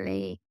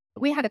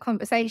 We had a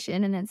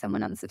conversation and then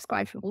someone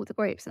unsubscribed from all the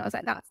groups. And I was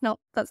like, that's not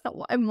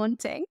what I'm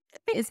wanting.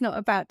 It's not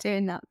about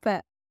doing that.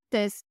 But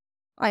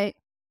I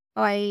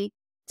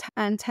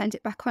turned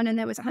it back on and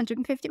there was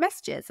 150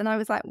 messages. And I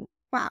was like,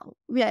 wow,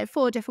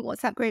 4 different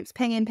WhatsApp groups,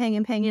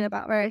 pinging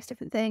about various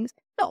different things,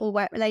 not all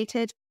work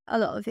related. A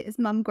lot of it is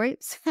mum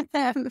groups.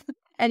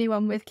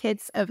 Anyone with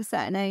kids of a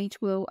certain age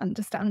will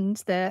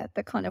understand the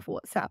kind of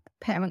WhatsApp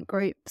parent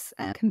groups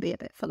can be a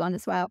bit full on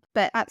as well.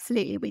 But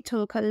absolutely, we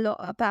talk a lot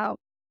about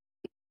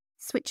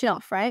switching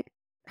off, right?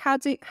 How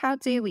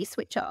do we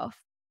switch off?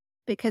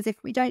 Because if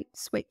we don't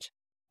switch,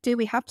 do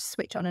we have to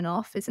switch on and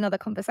off? Is another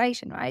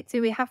conversation, right? Do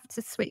we have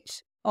to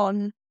switch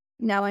on?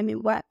 Now I'm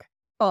in work,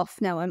 off.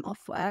 Now I'm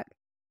off work.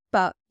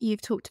 But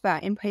you've talked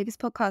about in previous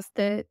podcasts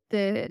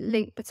the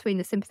link between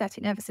the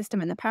sympathetic nervous system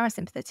and the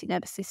parasympathetic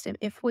nervous system.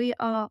 If we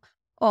are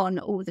on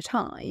all the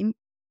time,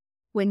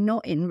 we're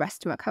not in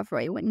rest and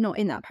recovery. We're not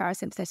in that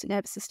parasympathetic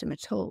nervous system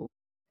at all.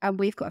 And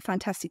we've got a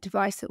fantastic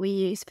device that we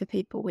use for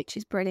people, which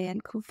is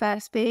brilliant, called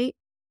First Beat.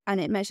 And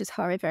it measures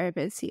heart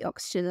variability,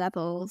 oxygen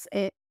levels.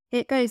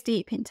 It goes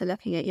deep into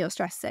looking at your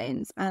stress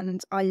zones.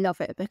 And I love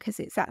it because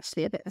it's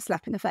actually a bit of a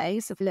slap in the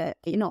face of, look,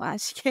 you're not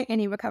actually getting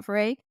any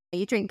recovery.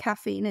 You drink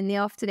caffeine in the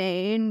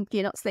afternoon,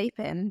 you're not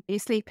sleeping. Your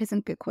sleep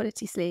isn't good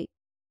quality sleep.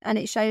 And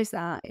it shows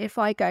that if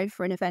I go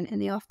for an event in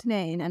the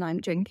afternoon and I'm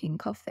drinking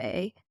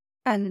coffee,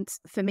 and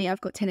for me, I've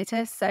got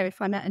tinnitus. So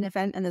if I'm at an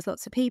event and there's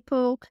lots of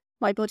people,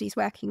 my body's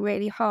working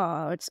really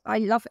hard. I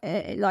love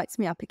it. It lights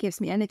me up. It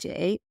gives me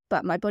energy.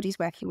 But my body's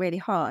working really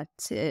hard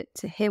to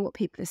hear what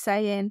people are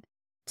saying,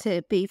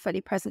 to be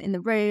fully present in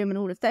the room and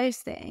all of those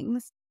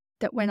things,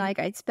 that when I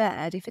go to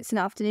bed, if it's an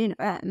afternoon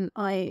event,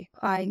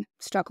 I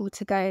struggle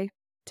to go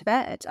to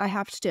bed. I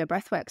have to do a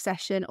breathwork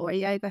session or a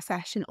yoga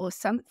session or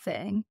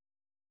something,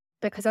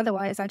 because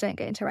otherwise I don't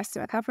get into rest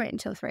and recovery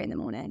until 3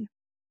 a.m.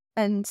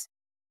 And,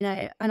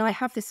 and I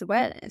have this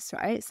awareness,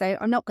 right? So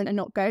I'm not going to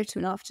not go to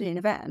an afternoon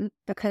event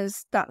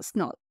because that's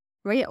not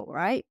real,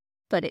 right?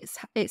 But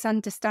it's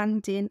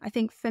understanding. I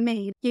think for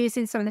me,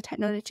 using some of the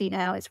technology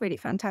now is really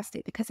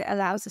fantastic because it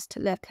allows us to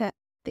look at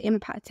the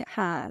impact it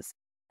has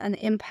and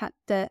the impact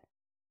that,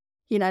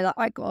 like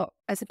I got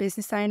as a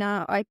business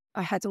owner. I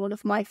had all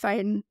of my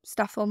phone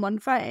stuff on one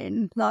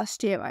phone.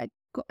 Last year, I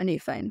got a new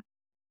phone.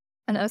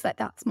 And I was like,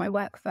 that's my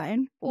work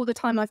phone. All the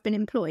time I've been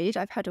employed,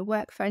 I've had a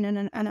work phone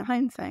and a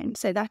home phone.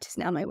 So that is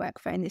now my work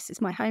phone. This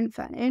is my home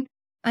phone.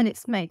 And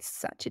it's made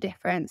such a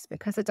difference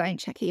because I don't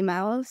check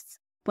emails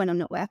when I'm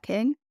not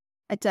working.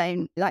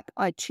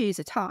 I choose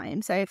a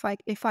time. So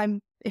if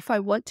I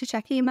want to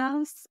check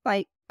emails,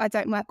 like I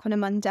don't work on a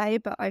Monday,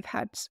 but I've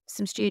had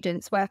some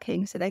students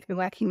working, so they've been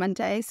working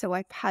Monday. So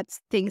I've had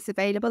things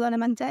available on a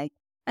Monday,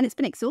 and it's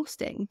been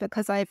exhausting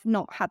because I've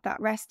not had that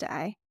rest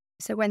day.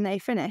 So when they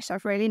finish,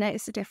 I've really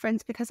noticed a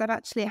difference because I've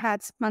actually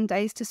had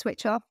Mondays to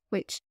switch off,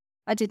 which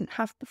I didn't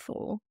have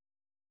before.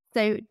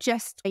 So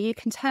you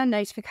can turn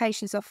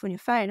notifications off on your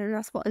phone, and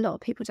that's what a lot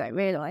of people don't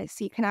realise.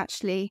 You can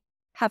actually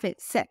have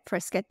it set for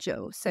a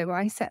schedule. So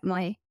I set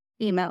my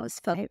emails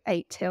for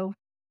 8 till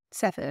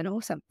 7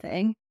 or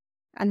something,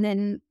 and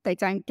then they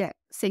don't get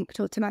synced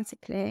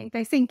automatically.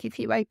 They sync if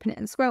you open it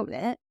and scroll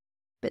it,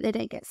 but they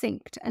don't get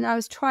synced. And I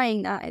was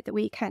trying that at the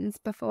weekends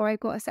before I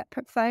got a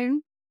separate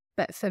phone.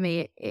 But for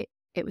me,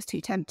 it was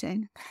too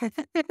tempting.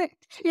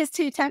 It's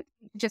too tempting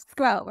to just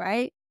scroll,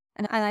 right?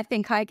 And I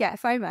think I get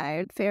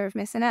FOMO, fear of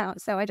missing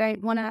out. So I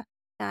don't want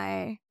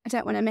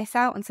to miss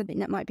out on something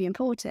that might be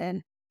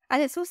important.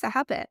 And it's also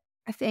habit.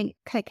 I think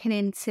clicking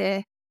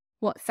into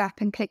WhatsApp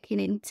and clicking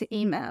into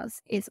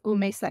emails is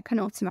almost like an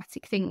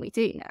automatic thing we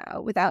do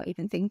now without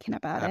even thinking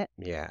about it.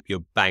 Yeah,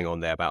 you're bang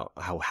on there about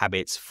how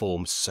habits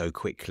form so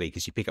quickly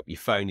because you pick up your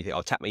phone, you think,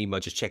 I'll tap my email,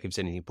 just check if there's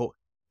anything important.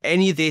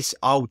 Any of this,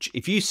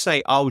 if you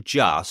say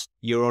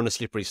you're on a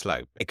slippery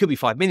slope. It could be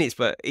 5 minutes,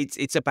 but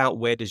it's about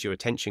where does your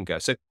attention go.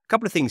 So a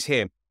couple of things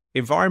here.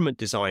 Environment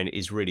design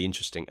is really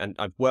interesting. And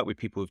I've worked with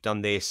people who've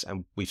done this,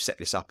 and we've set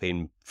this up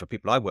for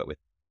people I work with.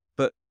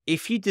 But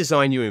if you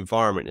design your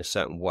environment in a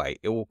certain way,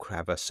 it will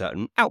have a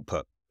certain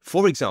output.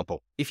 For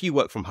example, if you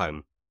work from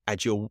home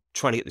and you're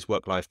trying to get this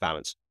work-life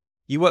balance,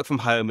 you work from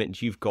home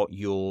and you've got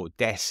your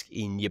desk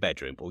in your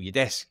bedroom or your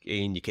desk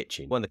in your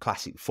kitchen, one of the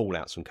classic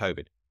fallouts from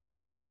COVID.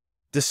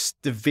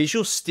 The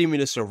visual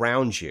stimulus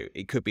around you,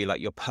 it could be like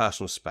your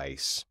personal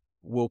space,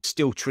 will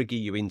still trigger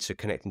you into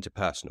connecting to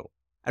personal.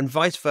 And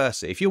vice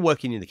versa. If you're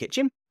working in the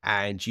kitchen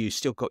and you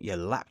still got your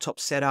laptop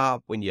set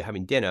up when you're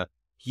having dinner,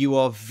 you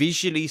are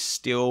visually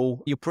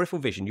still, your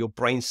peripheral vision, your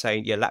brain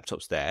saying, yeah,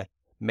 laptop's there.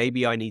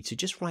 Maybe I need to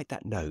just write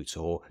that note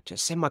or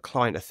just send my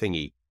client a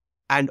thingy.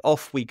 And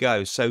off we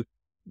go. So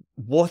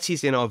what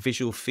is in our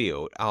visual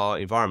field, our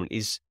environment,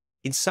 is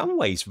in some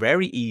ways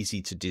very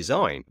easy to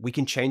design. We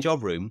can change our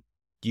room.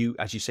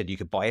 As you said, you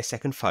could buy a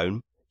second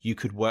phone. You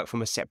could work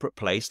from a separate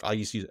place. I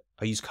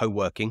use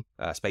co-working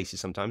spaces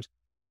sometimes.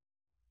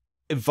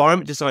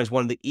 Environment design is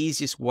one of the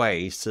easiest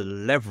ways to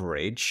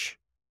leverage,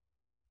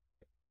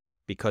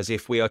 because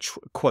if we are,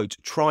 quote,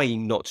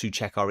 trying not to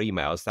check our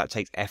emails, that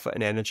takes effort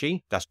and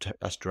energy. That's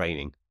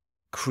draining.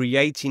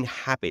 Creating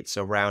habits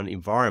around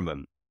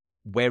environment.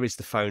 Where is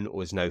the phone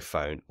or is no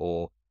phone?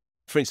 Or,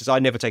 for instance, I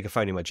never take a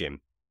phone in my gym.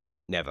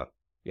 Never.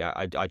 Yeah,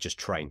 I just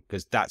train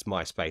because that's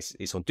my space.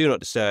 It's on do not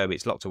disturb.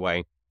 It's locked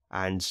away.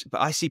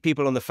 But I see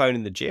people on the phone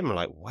in the gym. I'm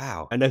like,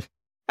 wow.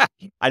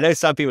 I know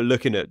some people are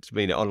looking at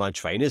being online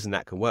trainers and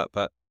that can work,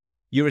 but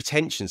your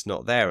attention's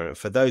not there. And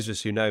for those of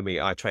us who know me,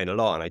 I train a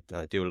lot and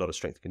I do a lot of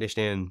strength and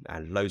conditioning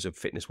and loads of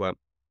fitness work.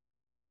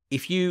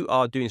 If you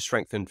are doing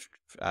strength and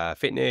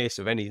fitness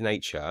of any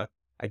nature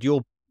and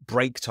your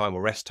break time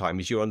or rest time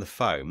is you're on the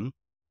phone,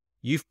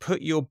 you've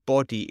put your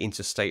body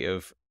into a state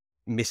of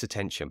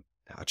misattention.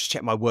 I'll just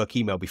check my work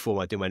email before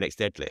I do my next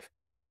deadlift.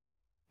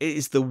 It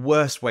is the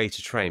worst way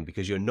to train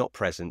because you're not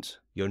present.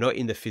 You're not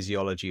in the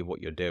physiology of what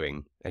you're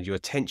doing, and your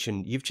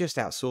attention, you've just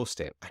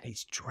outsourced it, and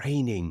it's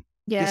draining.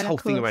 Yeah, this whole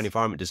thing around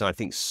environment design, I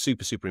think, is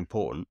super, super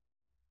important.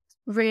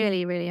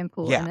 Really, really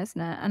important,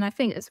 isn't it? And I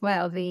think as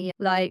well, the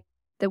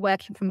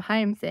working from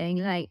home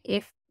thing, like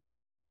if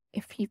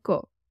you've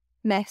got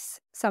mess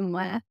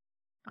somewhere,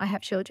 I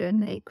have children,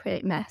 they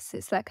create mess.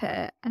 It's like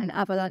an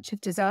avalanche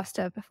of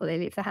disaster before they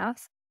leave the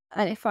house.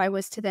 And if I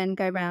was to then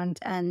go around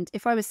and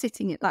if I was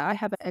sitting, I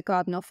have a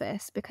garden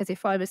office, because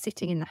if I was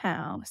sitting in the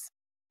house,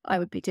 I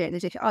would be doing the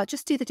dish. I'll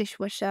just do the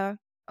dishwasher,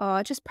 or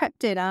I'll just prep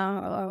dinner,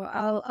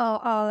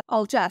 or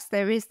I'll just,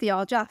 there is the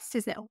I'll just,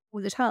 isn't it,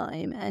 all the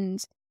time.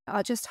 And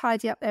I'll just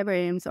tidy up their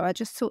rooms, or I'll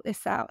just sort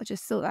this out, or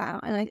just sort that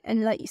out.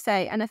 And like you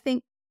say, and I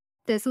think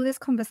there's all this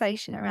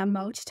conversation around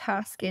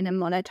multitasking and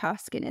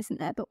monotasking, isn't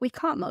there? But we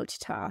can't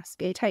multitask.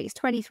 It takes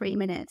 23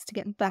 minutes to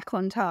get back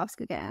on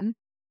task again.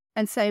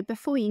 And so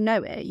before you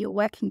know it, your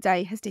working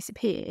day has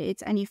disappeared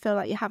and you feel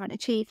like you haven't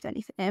achieved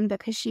anything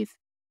because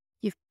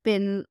you've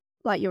been,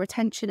 like, your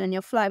attention and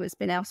your flow has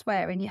been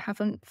elsewhere and you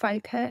haven't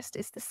focused.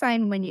 It's the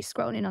same when you're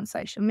scrolling on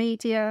social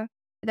media.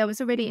 There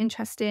was a really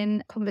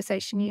interesting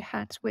conversation you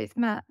had with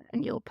Matt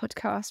in your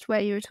podcast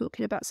where you were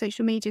talking about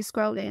social media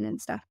scrolling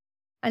and stuff.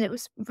 And it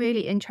was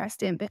really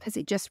interesting because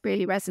it just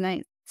really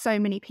resonates. So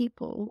many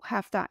people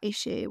have that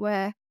issue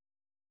where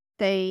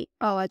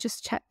I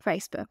just check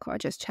Facebook, or I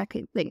just check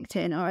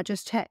LinkedIn, or I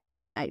just check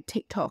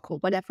TikTok or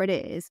whatever it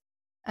is.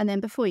 And then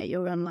before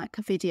you're on like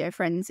a video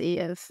frenzy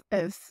of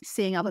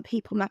seeing other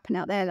people mapping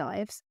out their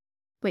lives,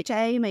 which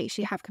makes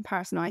you have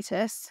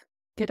comparisonitis,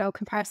 good old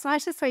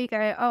comparisonitis, where you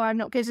go, oh, I'm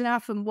not good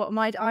enough. And what am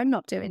I'm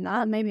not doing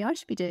that. Maybe I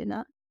should be doing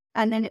that.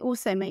 And then it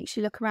also makes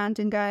you look around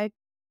and go,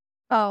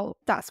 oh,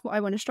 that's what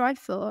I want to strive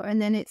for.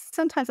 And then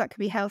sometimes that could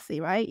be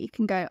healthy, right? You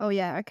can go, oh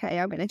yeah, okay,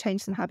 I'm going to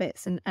change some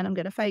habits and I'm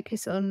going to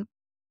focus on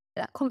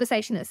that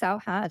conversation that Sal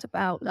had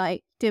about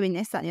like doing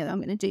this, that, and the other. I'm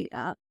going to do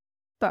that.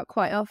 But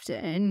quite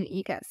often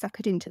you get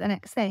suckered into the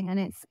next thing, and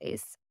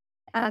it's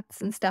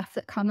ads and stuff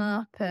that come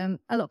up. A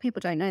lot of people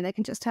don't know they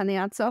can just turn the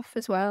ads off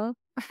as well.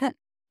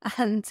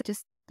 And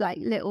just like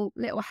little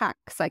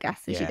hacks, I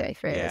guess, as you go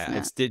through. Yeah,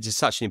 it's just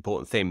such an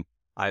important thing.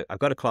 I've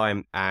got a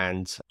client,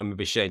 and I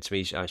remember she said to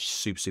me, she's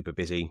super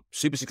busy,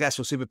 super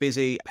successful, super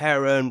busy,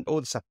 parent,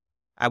 all this stuff.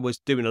 I was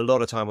doing a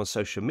lot of time on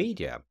social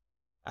media.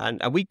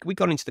 And we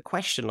got into the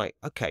question, like,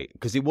 okay,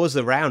 because it was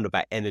around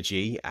about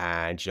energy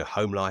and,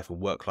 home life and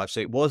work life. So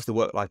it was the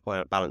work-life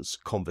balance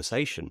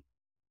conversation.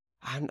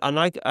 And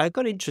I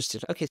got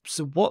interested. Okay,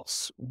 so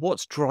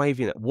what's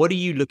driving it? What are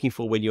you looking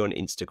for when you're on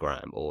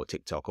Instagram or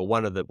TikTok or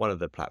one of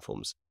the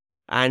platforms?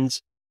 And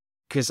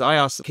because I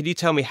asked, can you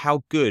tell me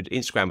how good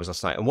Instagram was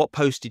last night? And what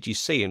post did you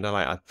see? And they're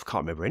like, I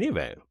can't remember any of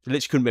it. I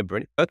literally couldn't remember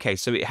any. Okay,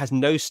 so it has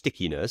no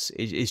stickiness.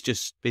 It's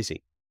just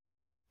busy.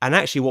 And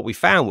actually what we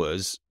found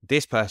was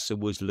this person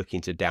was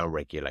looking to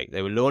downregulate.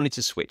 They were wanting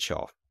to switch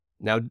off.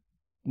 Now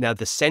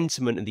the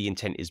sentiment and the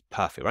intent is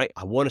perfect, right?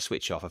 I want to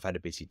switch off. I've had a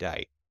busy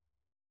day.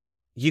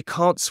 You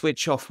can't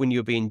switch off when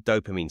you're being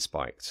dopamine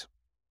spiked,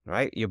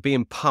 right? You're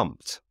being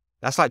pumped.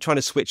 That's like trying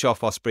to switch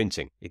off while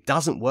sprinting. It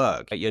doesn't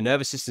work. Your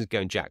nervous system's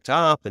going jacked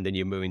up, and then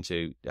you're moving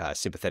to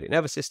sympathetic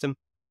nervous system.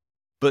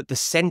 But the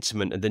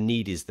sentiment and the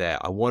need is there.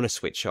 I want to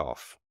switch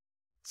off.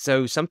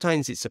 So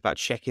sometimes it's about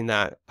checking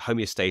that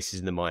homeostasis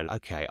in the mind.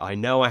 Okay, I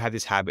know I have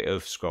this habit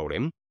of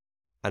scrolling,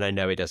 and I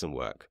know it doesn't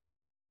work.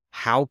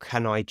 How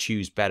can I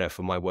choose better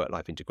for my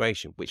work-life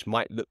integration, which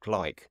might look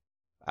like,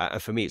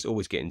 and for me, it's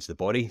always getting into the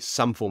body,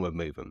 some form of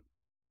movement.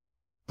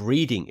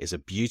 Reading is a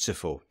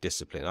beautiful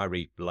discipline. I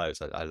read loads.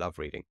 I love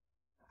reading.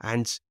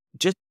 And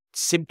just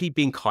simply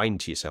being kind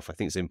to yourself, I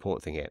think is the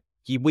important thing here.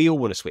 We all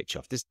want to switch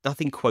off. There's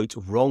nothing, quote,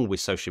 wrong with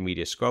social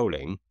media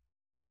scrolling.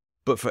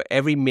 But for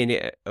every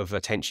minute of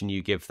attention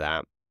you give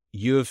that,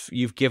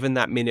 you've given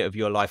that minute of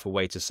your life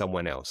away to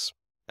someone else,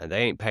 and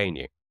they ain't paying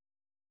you.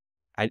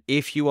 And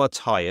if you are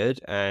tired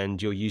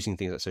and you're using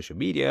things like social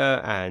media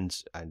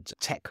and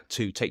tech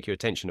to take your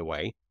attention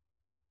away,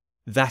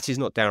 that is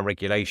not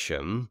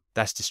downregulation,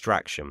 that's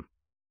distraction.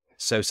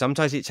 So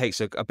sometimes it takes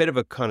a bit of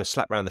a kind of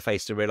slap around the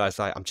face to realize,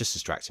 like, I'm just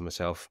distracting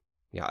myself.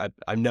 Yeah,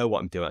 I know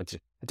what I'm doing.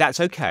 That's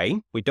okay.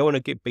 We don't want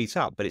to get beat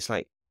up, but it's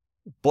like,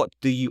 what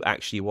do you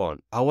actually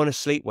want? I want to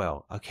sleep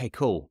well. Okay,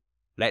 cool.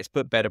 Let's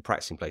put better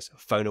practice in place.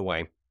 Phone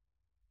away,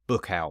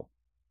 book out,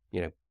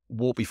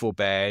 walk before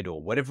bed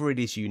or whatever it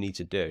is you need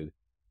to do,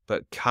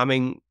 but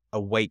coming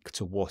awake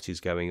to what is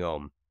going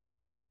on.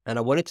 And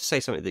I wanted to say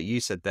something that you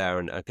said there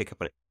and pick up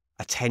on it.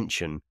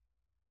 Attention.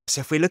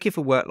 So if we're looking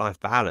for work-life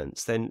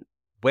balance, then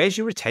where's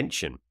your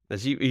attention?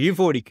 As you've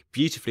already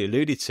beautifully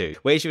alluded to,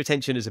 where's your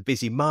attention as a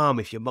busy mom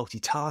if you're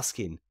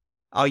multitasking?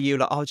 Are you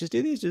like, oh, just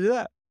do this, just do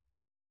that?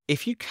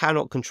 If you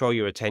cannot control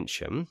your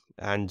attention,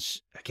 and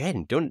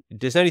again,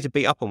 there's no need to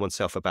beat up on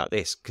oneself about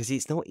this because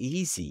it's not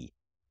easy,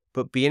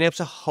 but being able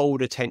to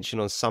hold attention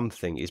on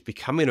something is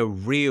becoming a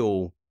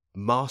real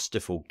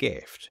masterful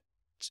gift.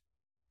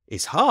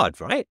 It's hard,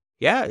 right?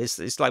 Yeah,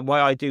 it's like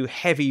why I do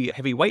heavy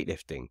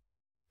weightlifting,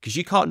 because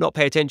you can't not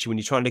pay attention when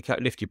you're trying to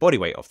lift your body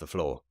weight off the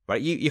floor,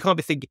 right? You can't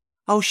be thinking,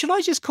 oh, should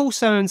I just call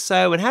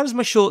so-and-so? And how does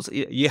my shorts?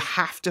 You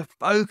have to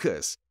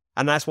focus.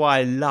 And that's why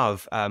I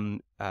love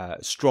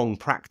strong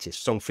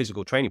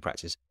physical training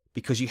practice,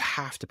 because you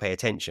have to pay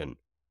attention.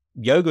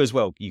 Yoga as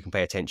well, you can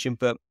pay attention,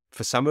 but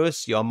for some of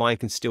us, your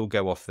mind can still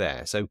go off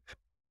there. So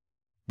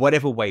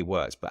whatever way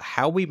works, but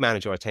how we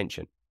manage our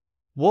attention.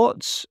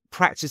 What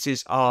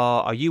practices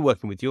are you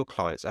working with your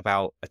clients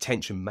about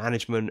attention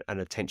management and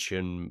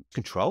attention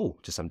control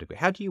to some degree?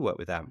 How do you work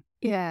with that?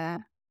 Yeah.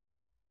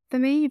 For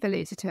me, you've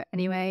alluded to it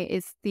anyway,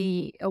 is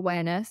the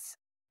awareness.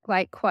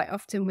 Like quite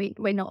often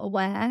we're not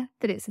aware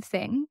that it's a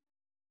thing,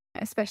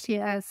 especially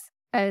as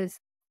a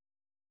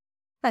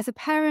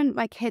parent.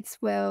 My kids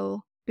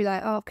will be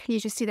like, oh, can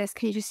you just do this?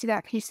 Can you just do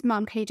that?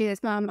 Mum, can you do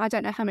this? Mum, I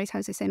don't know how many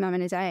times they say mum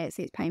in a day.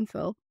 It's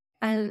painful.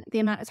 And the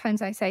amount of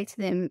times I say to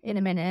them in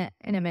a minute,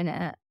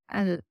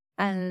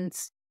 and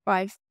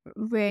I've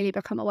really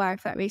become aware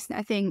of that recently.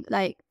 I think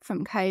like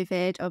from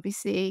COVID,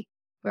 obviously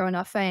we're on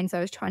our phones. I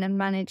was trying to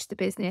manage the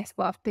business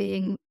whilst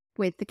being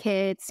with the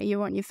kids.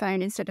 You're on your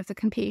phone instead of the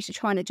computer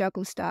trying to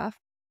juggle stuff.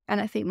 And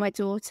I think my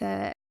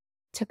daughter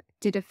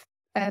did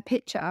a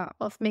picture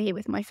of me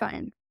with my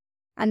phone.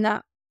 And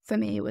that for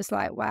me was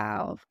like,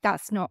 wow,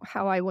 that's not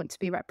how I want to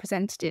be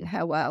represented in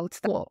her world.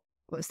 That's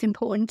what's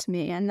important to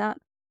me. And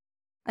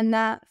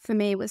that for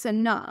me was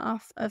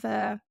enough of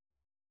a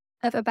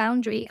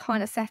boundary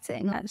kind of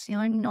setting. Actually,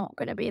 I'm not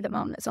going to be the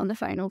mum that's on the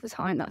phone all the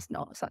time. That's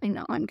not something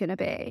that I'm going to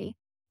be.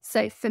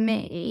 So for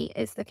me,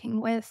 it's looking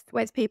with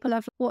people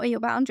of what are your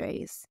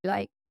boundaries?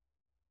 Like,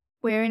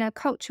 we're in a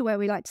culture where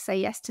we like to say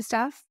yes to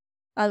stuff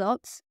a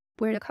lot.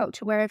 We're in a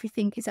culture where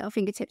everything is at our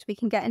fingertips. We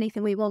can get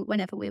anything we want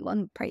whenever we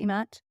want, pretty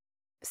much.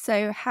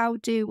 So how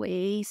do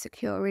we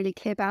secure really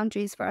clear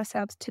boundaries for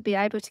ourselves to be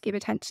able to give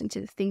attention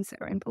to the things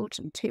that are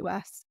important to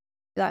us?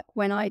 Like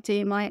when I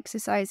do my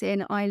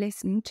exercising, I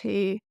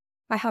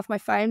have my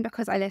phone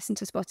because I listen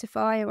to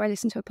Spotify or I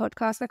listen to a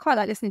podcast. I quite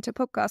like listening to a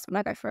podcast when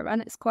I go for a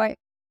run.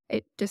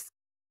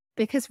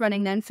 Because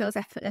running then feels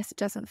effortless, it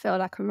doesn't feel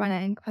like I'm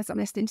running because I'm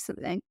listening to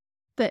something.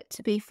 But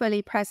to be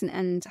fully present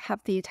and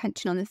have the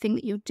attention on the thing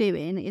that you're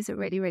doing is a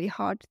really, really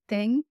hard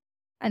thing.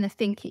 And I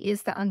think it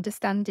is that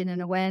understanding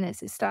and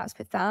awareness. It starts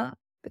with that,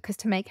 because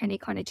to make any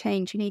kind of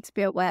change, you need to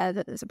be aware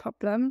that there's a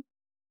problem.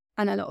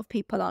 And a lot of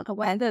people aren't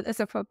aware that there's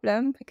a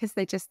problem because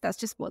that's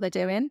just what they're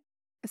doing.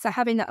 So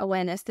having that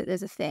awareness that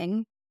there's a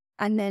thing,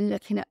 and then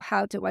looking at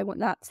how do I want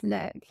that to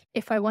look?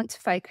 If I want to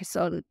focus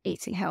on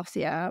eating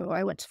healthier, or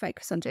I want to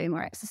focus on doing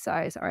more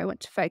exercise, or I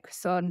want to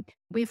focus on,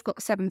 we've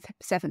got seven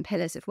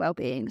pillars of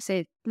wellbeing.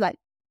 So like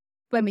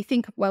when we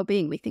think of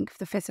wellbeing, we think of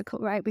the physical,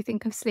 right? We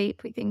think of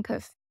sleep, we think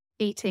of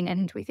eating,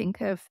 and we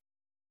think of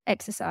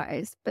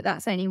exercise, but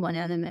that's only one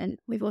element.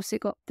 We've also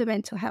got the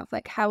mental health,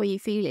 like how are you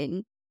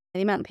feeling?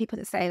 The amount of people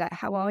that say like,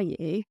 how are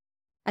you?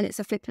 And it's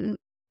a flippant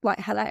like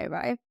hello,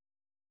 right?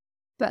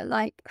 but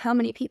like, how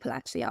many people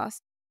actually ask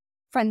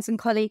friends and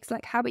colleagues,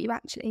 like, how are you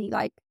actually,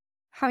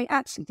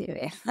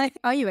 doing? Like,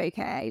 are you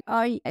okay?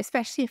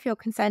 Especially if you're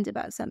concerned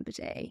about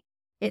somebody,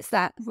 it's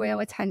that real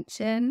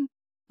attention,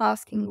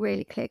 asking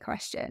really clear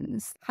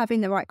questions,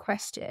 having the right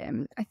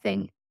question. I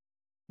think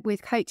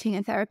with coaching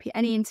and therapy,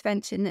 any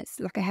intervention that's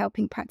like a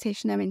helping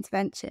practitioner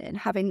intervention,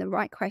 having the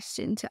right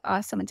question to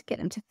ask someone to get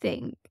them to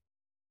think,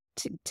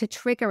 to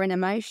trigger an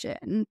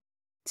emotion,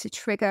 to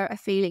trigger a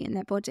feeling in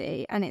their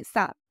body. And it's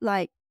that,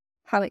 like,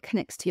 how it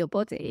connects to your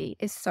body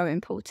is so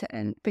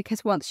important,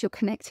 because once you're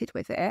connected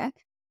with it,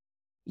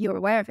 you're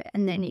aware of it,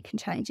 and then you can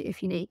change it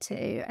if you need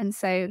to. And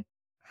so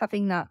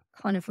having that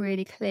kind of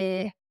really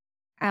clear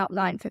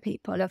outline for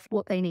people of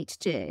what they need to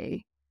do,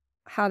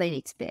 how they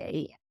need to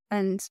be,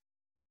 and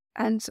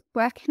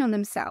working on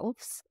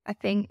themselves, I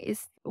think,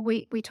 is,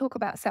 we talk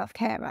about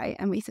self-care, right?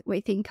 And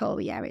we think, oh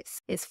yeah,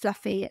 it's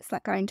fluffy, it's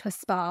like going to a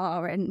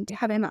spa and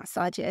having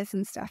massages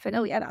and stuff, and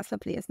oh yeah, that's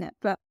lovely, isn't it?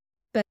 But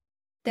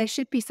there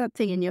should be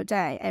something in your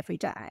day every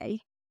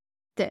day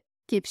that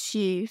gives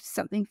you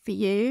something for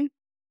you,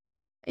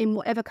 in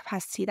whatever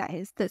capacity that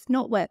is, that's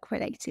not work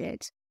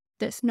related,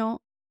 that's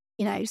not,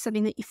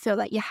 something that you feel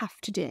like you have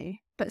to do,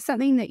 but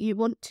something that you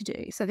want to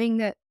do, something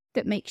that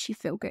makes you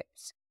feel good.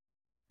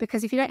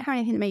 Because if you don't have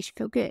anything that makes you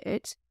feel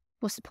good,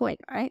 what's the point,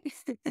 right?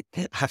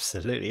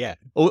 Absolutely, yeah.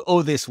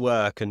 All this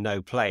work and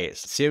no play.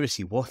 It's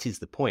seriously, what is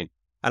the point?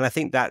 And I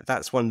think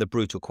that's one of the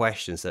brutal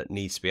questions that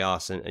needs to be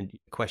asked. And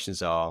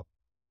questions are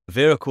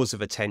vehicles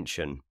of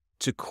attention,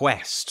 to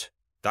quest.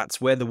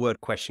 That's where the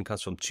word question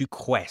comes from. To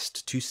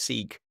quest, to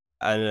seek.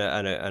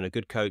 And a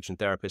good coach and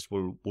therapist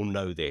will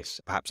know this.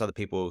 Perhaps other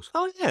people,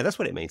 oh yeah, that's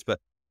what it means. But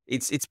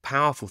it's a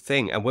powerful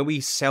thing. And when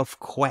we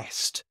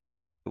self-quest,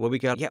 where we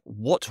go, yeah,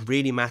 what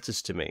really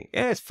matters to me?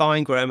 Yeah, it's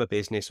fine growing my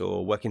business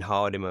or working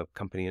hard in my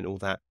company and all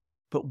that.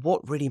 But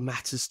what really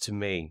matters to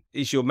me?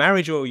 Is your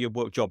marriage or your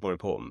work job more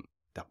important?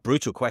 That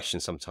brutal question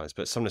sometimes,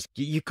 but sometimes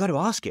you've got to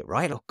ask it,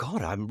 right? Oh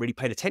God, I haven't really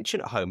paid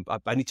attention at home.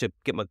 I need to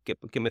get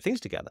my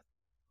things together.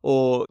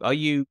 Or are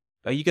you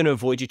going to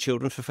avoid your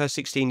children for the first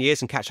 16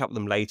 years and catch up with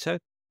them later?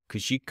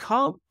 Because you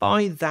can't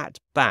buy that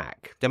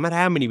back. No matter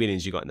how many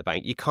millions you got in the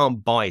bank, you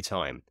can't buy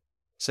time.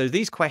 So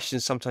these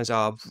questions sometimes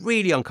are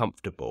really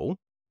uncomfortable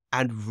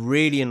and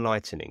really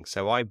enlightening.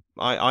 So I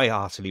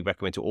heartily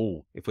recommend to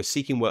all, if we're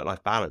seeking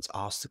work-life balance,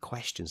 ask the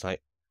questions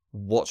like,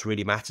 what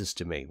really matters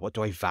to me? What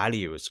do I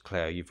value? As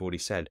Claire, you've already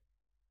said,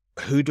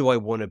 who do I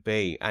want to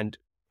be? And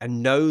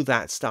know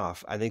that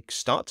stuff, and then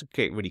start to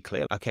get really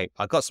clear. Okay,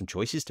 I've got some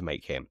choices to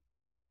make here.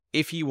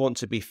 If you want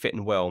to be fit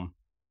and well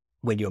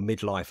when you're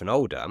midlife and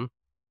older,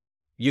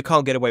 you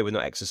can't get away with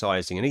not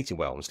exercising and eating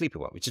well and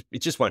sleeping well. It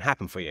just won't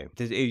happen for you.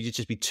 It'd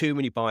just be too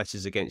many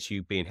biases against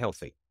you being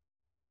healthy.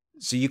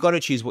 So you've got to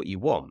choose what you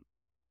want.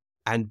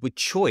 And with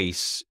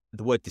choice,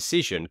 the word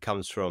decision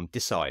comes from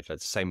decide.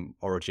 That's the same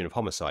origin of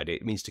homicide.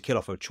 It means to kill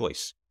off a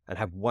choice and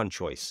have one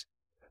choice.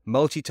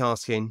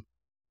 Multitasking,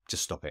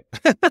 just stop it.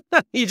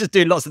 You're just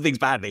doing lots of things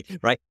badly,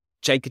 right?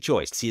 Take a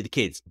choice. See the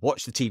kids,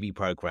 watch the TV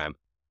program,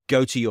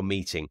 go to your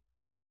meeting.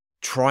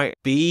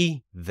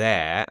 Be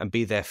there, and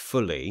be there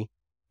fully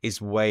is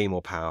way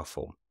more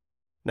powerful.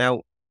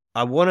 Now,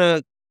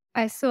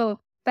 I saw,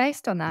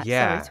 based on that,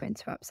 Yeah. sorry to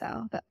interrupt,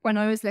 Sal, but when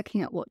I was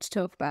looking at what to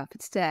talk about for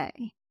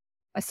today,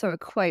 I saw a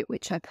quote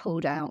which I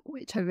pulled out,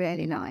 which I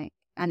really like.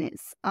 And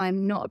it's,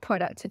 I'm not a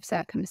product of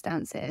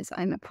circumstances,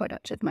 I'm a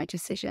product of my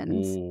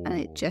decisions. And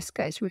it just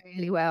goes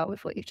really well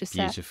with what you've just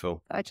said.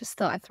 Beautiful. I just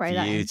thought I'd throw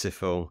that in.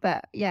 Beautiful.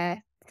 But yeah,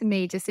 to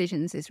me,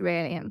 decisions is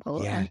really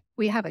important. Yeah.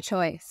 We have a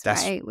choice,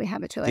 right? We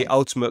have a choice. The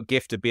ultimate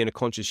gift of being a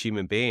conscious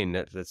human being,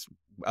 that's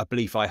a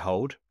belief I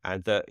hold,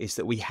 and that is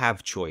that we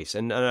have choice.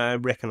 And I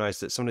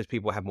recognize that sometimes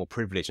people have more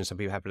privilege and some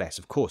people have less.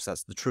 Of course,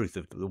 that's the truth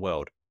of the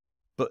world.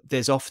 But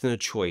there's often a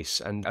choice.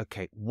 And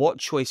okay, what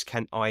choice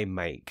can I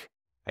make?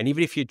 And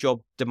even if your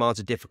job demands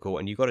are difficult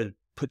and you've got to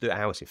put the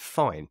hours in,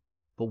 fine.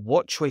 But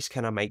what choice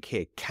can I make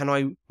here? Can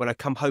I, when I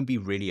come home, be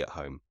really at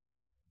home?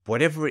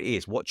 Whatever it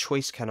is, what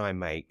choice can I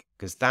make?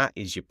 Because that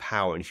is your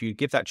power. And if you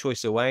give that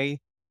choice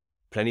away,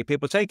 plenty of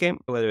people take it,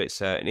 whether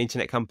it's an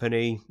internet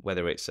company,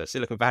 whether it's a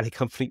Silicon Valley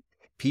company.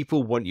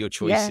 People want your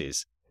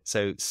choices. Yeah.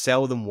 So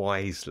sell them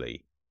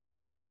wisely.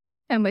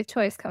 And with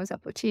choice comes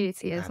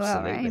opportunity as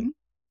well, right?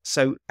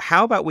 So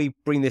how about we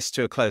bring this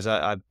to a close?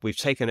 We've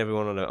taken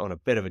everyone on a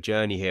bit of a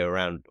journey here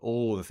around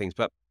all the things,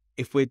 but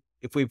if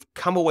we've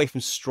come away from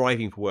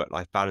striving for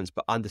work-life balance,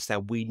 but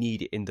understand we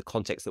need it in the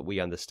context that we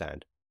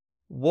understand,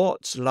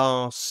 what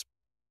last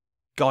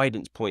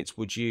guidance points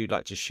would you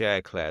like to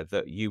share, Claire,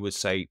 that you would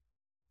say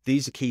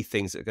these are key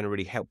things that are going to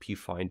really help you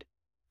find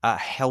a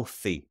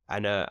healthy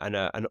and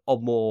a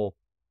more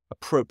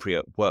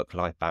appropriate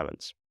work-life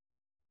balance?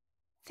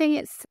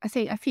 I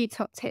think a few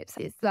top tips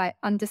is like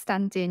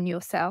understanding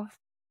yourself,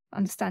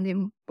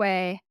 understanding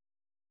what's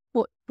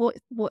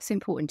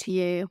important to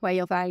you, where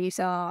your values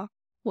are,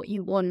 what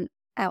you want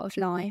out of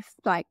life,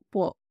 like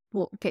what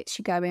gets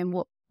you going,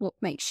 what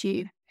makes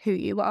you who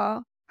you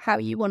are, how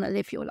you want to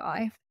live your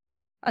life.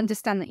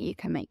 Understand that you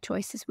can make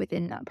choices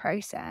within that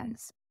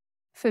process.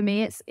 for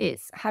me,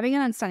 it's having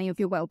an understanding of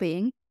your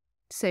well-being.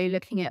 So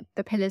looking at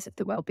the pillars of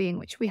the well-being,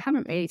 which we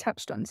haven't really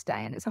touched on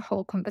today, and it's a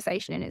whole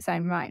conversation in its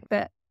own right,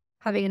 but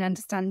having an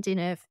understanding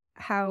of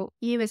how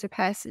you as a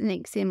person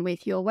links in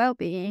with your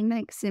well-being,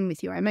 links in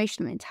with your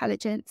emotional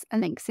intelligence,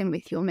 and links in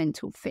with your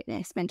mental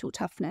fitness, mental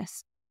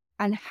toughness,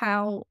 and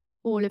how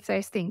all of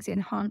those things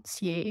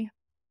enhance you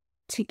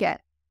to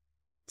get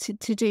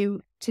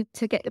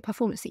to get the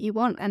performance that you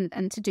want,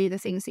 and to do the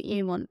things that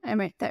you want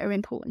that are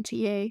important to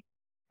you.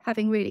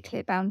 Having really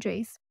clear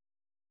boundaries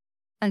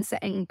and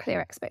setting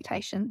clear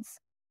expectations.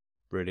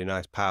 Really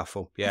nice,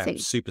 powerful. I Yeah,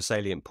 think, super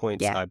salient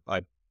points. yeah,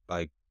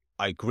 I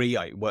agree.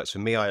 It works for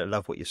me. I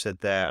love what you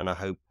said there, and I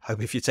hope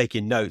if you're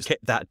taking notes, get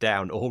that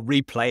down or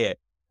replay it.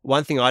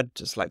 One thing I'd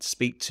just like to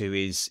speak to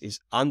is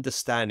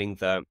understanding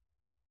that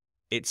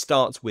it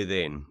starts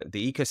within.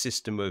 The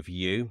ecosystem of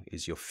you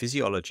is your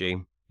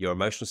physiology, your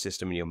emotional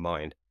system, and your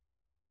mind.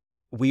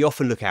 We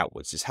often look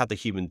outwards. It's how the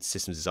human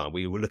system is designed.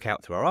 We will look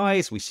out through our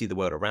eyes. We see the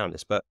world around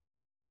us. But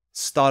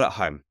start at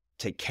home.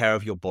 Take care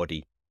of your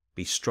body.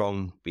 Be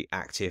strong. Be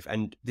active.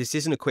 And this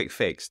isn't a quick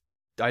fix.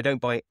 I don't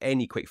buy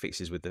any quick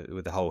fixes with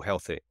the whole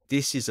health thing.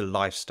 This is a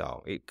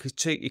lifestyle. It could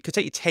take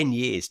you 10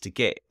 years to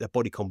get the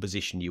body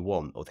composition you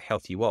want or the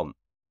health you want.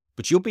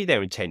 But you'll be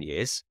there in 10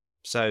 years.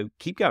 So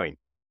keep going.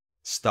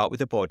 Start with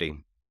the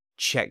body.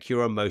 Check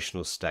your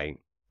emotional state.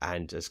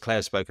 And as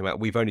Claire's spoken about,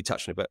 we've only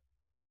touched on it, but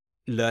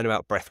learn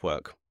about breath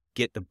work.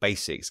 Get the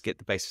basics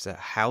of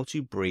how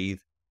to breathe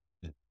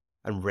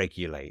and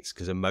regulate,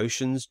 because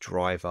emotions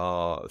drive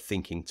our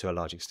thinking to a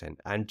large extent.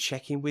 And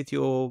checking with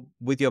your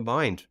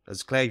mind,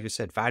 as Claire you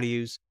said,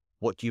 values.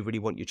 What do you really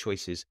want your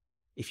choices?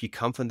 If you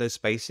come from those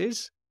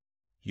spaces,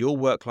 your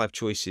work-life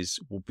choices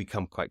will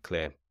become quite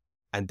clear,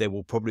 and they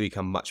will probably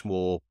become much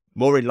more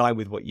in line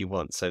with what you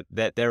want. So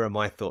there are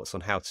my thoughts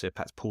on how to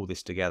perhaps pull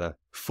this together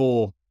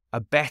for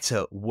a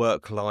better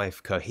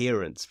work-life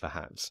coherence,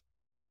 perhaps.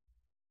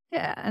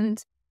 Yeah,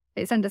 and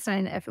it's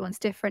understanding that everyone's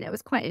different. It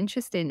was quite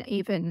interesting.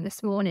 Even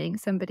this morning,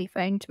 somebody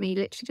phoned me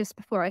literally just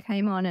before I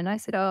came on, and I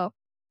said, "Oh,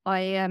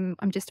 I'm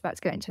just about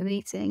to go into a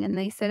meeting," and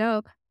they said,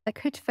 "Oh, I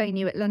could phone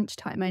you at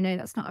lunchtime. I know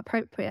that's not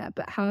appropriate,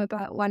 but how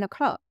about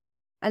 1:00?"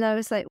 And I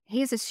was like,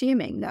 he's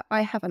assuming that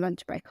I have a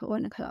lunch break at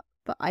 1:00,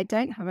 but I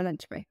don't have a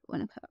lunch break at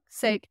 1:00.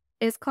 So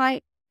it's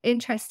quite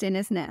interesting,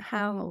 isn't it?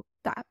 How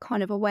that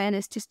kind of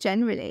awareness just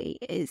generally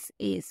is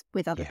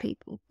with other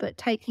people, but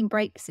taking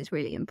breaks is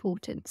really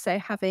important. So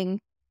having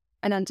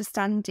an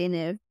understanding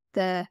of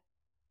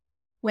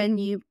when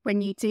you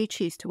do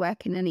choose to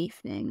work in an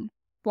evening,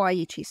 why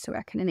you choose to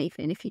work in an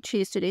evening. If you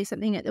choose to do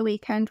something at the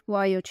weekend,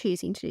 why you're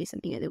choosing to do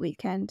something at the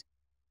weekend.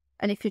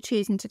 And if you're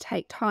choosing to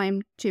take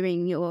time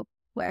during your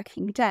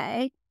working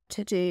day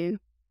to do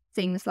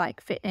things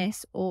like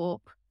fitness or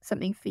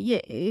something for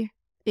you,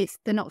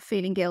 they're not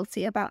feeling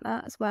guilty about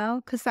that as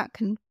well, because that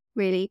can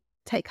really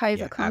take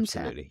over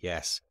content. Absolutely,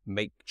 yes.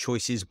 Make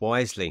choices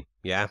wisely.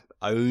 Yeah,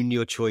 own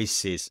your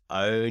choices.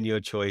 Own your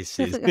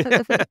choices.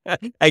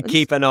 And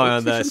keep an eye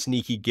on the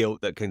sneaky guilt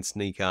that can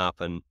sneak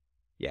up. And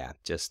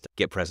just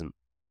get present.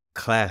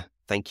 Claire,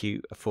 thank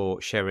you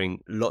for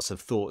sharing lots of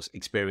thoughts,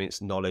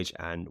 experience, knowledge,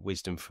 and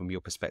wisdom from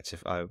your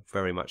perspective. I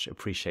very much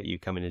appreciate you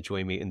coming and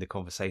joining me in the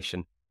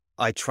conversation.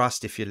 I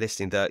trust, if you're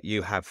listening, that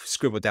you have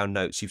scribbled down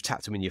notes, you've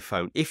tapped them in your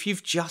phone. If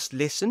you've just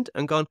listened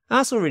and gone,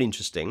 that's not really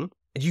interesting,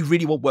 and you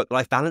really want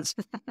work-life balance,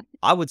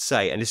 I would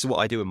say, and this is what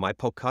I do in my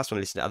podcast when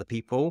I listen to other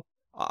people,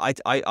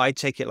 I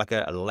take it like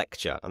a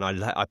lecture, and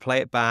I play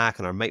it back,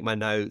 and I make my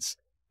notes,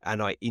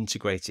 and I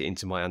integrate it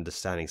into my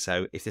understanding.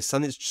 So if there's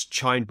something that's just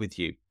chimed with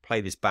you, play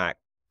this back,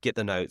 get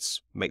the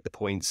notes, make the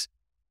points,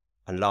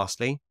 and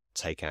lastly,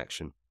 take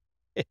action.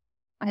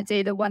 I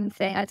do the one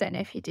thing. I don't know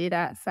if you do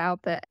that, Sal,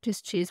 but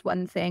just choose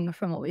one thing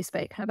from what we've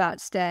spoken about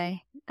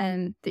today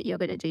and that you're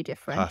going to do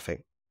different.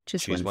 Perfect.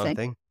 Just choose one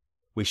thing.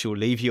 We shall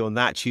leave you on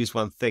that. Choose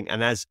one thing.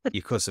 And of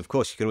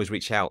course, you can always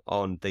reach out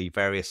on the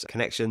various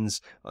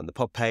connections on the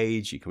pod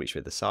page. You can reach me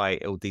at the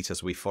site. All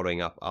details will be following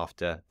up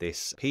after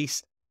this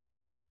piece.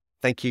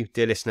 Thank you,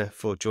 dear listener,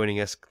 for joining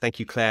us. Thank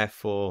you, Claire,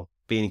 for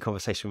being in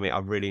conversation with me. I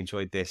really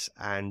enjoyed this.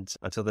 And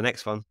until the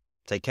next one,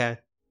 take care.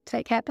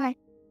 Take care. Bye.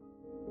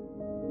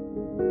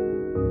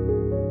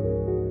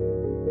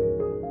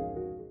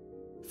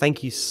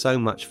 Thank you so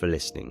much for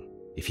listening.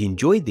 If you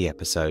enjoyed the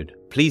episode,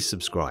 please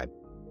subscribe.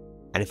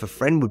 And if a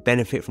friend would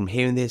benefit from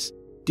hearing this,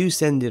 do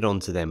send it on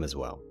to them as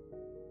well.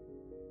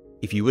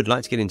 If you would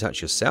like to get in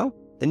touch yourself,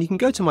 then you can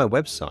go to my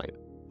website,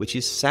 which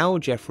is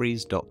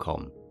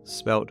saljeffreys.com,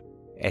 spelled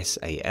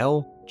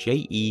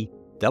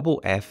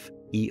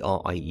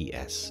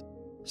SALJEFFERIES,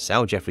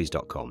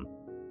 saljeffreys.com.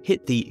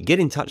 Hit the Get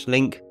in Touch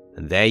link,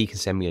 and there you can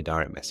send me a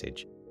direct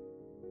message.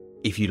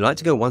 If you'd like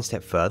to go one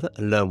step further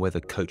and learn whether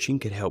coaching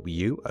can help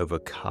you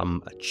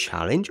overcome a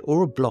challenge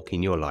or a block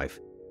in your life,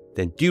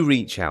 then do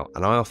reach out,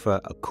 and I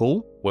offer a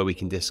call where we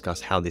can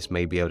discuss how this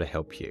may be able to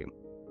help you.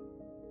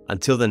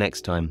 Until the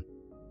next time,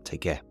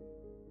 take care.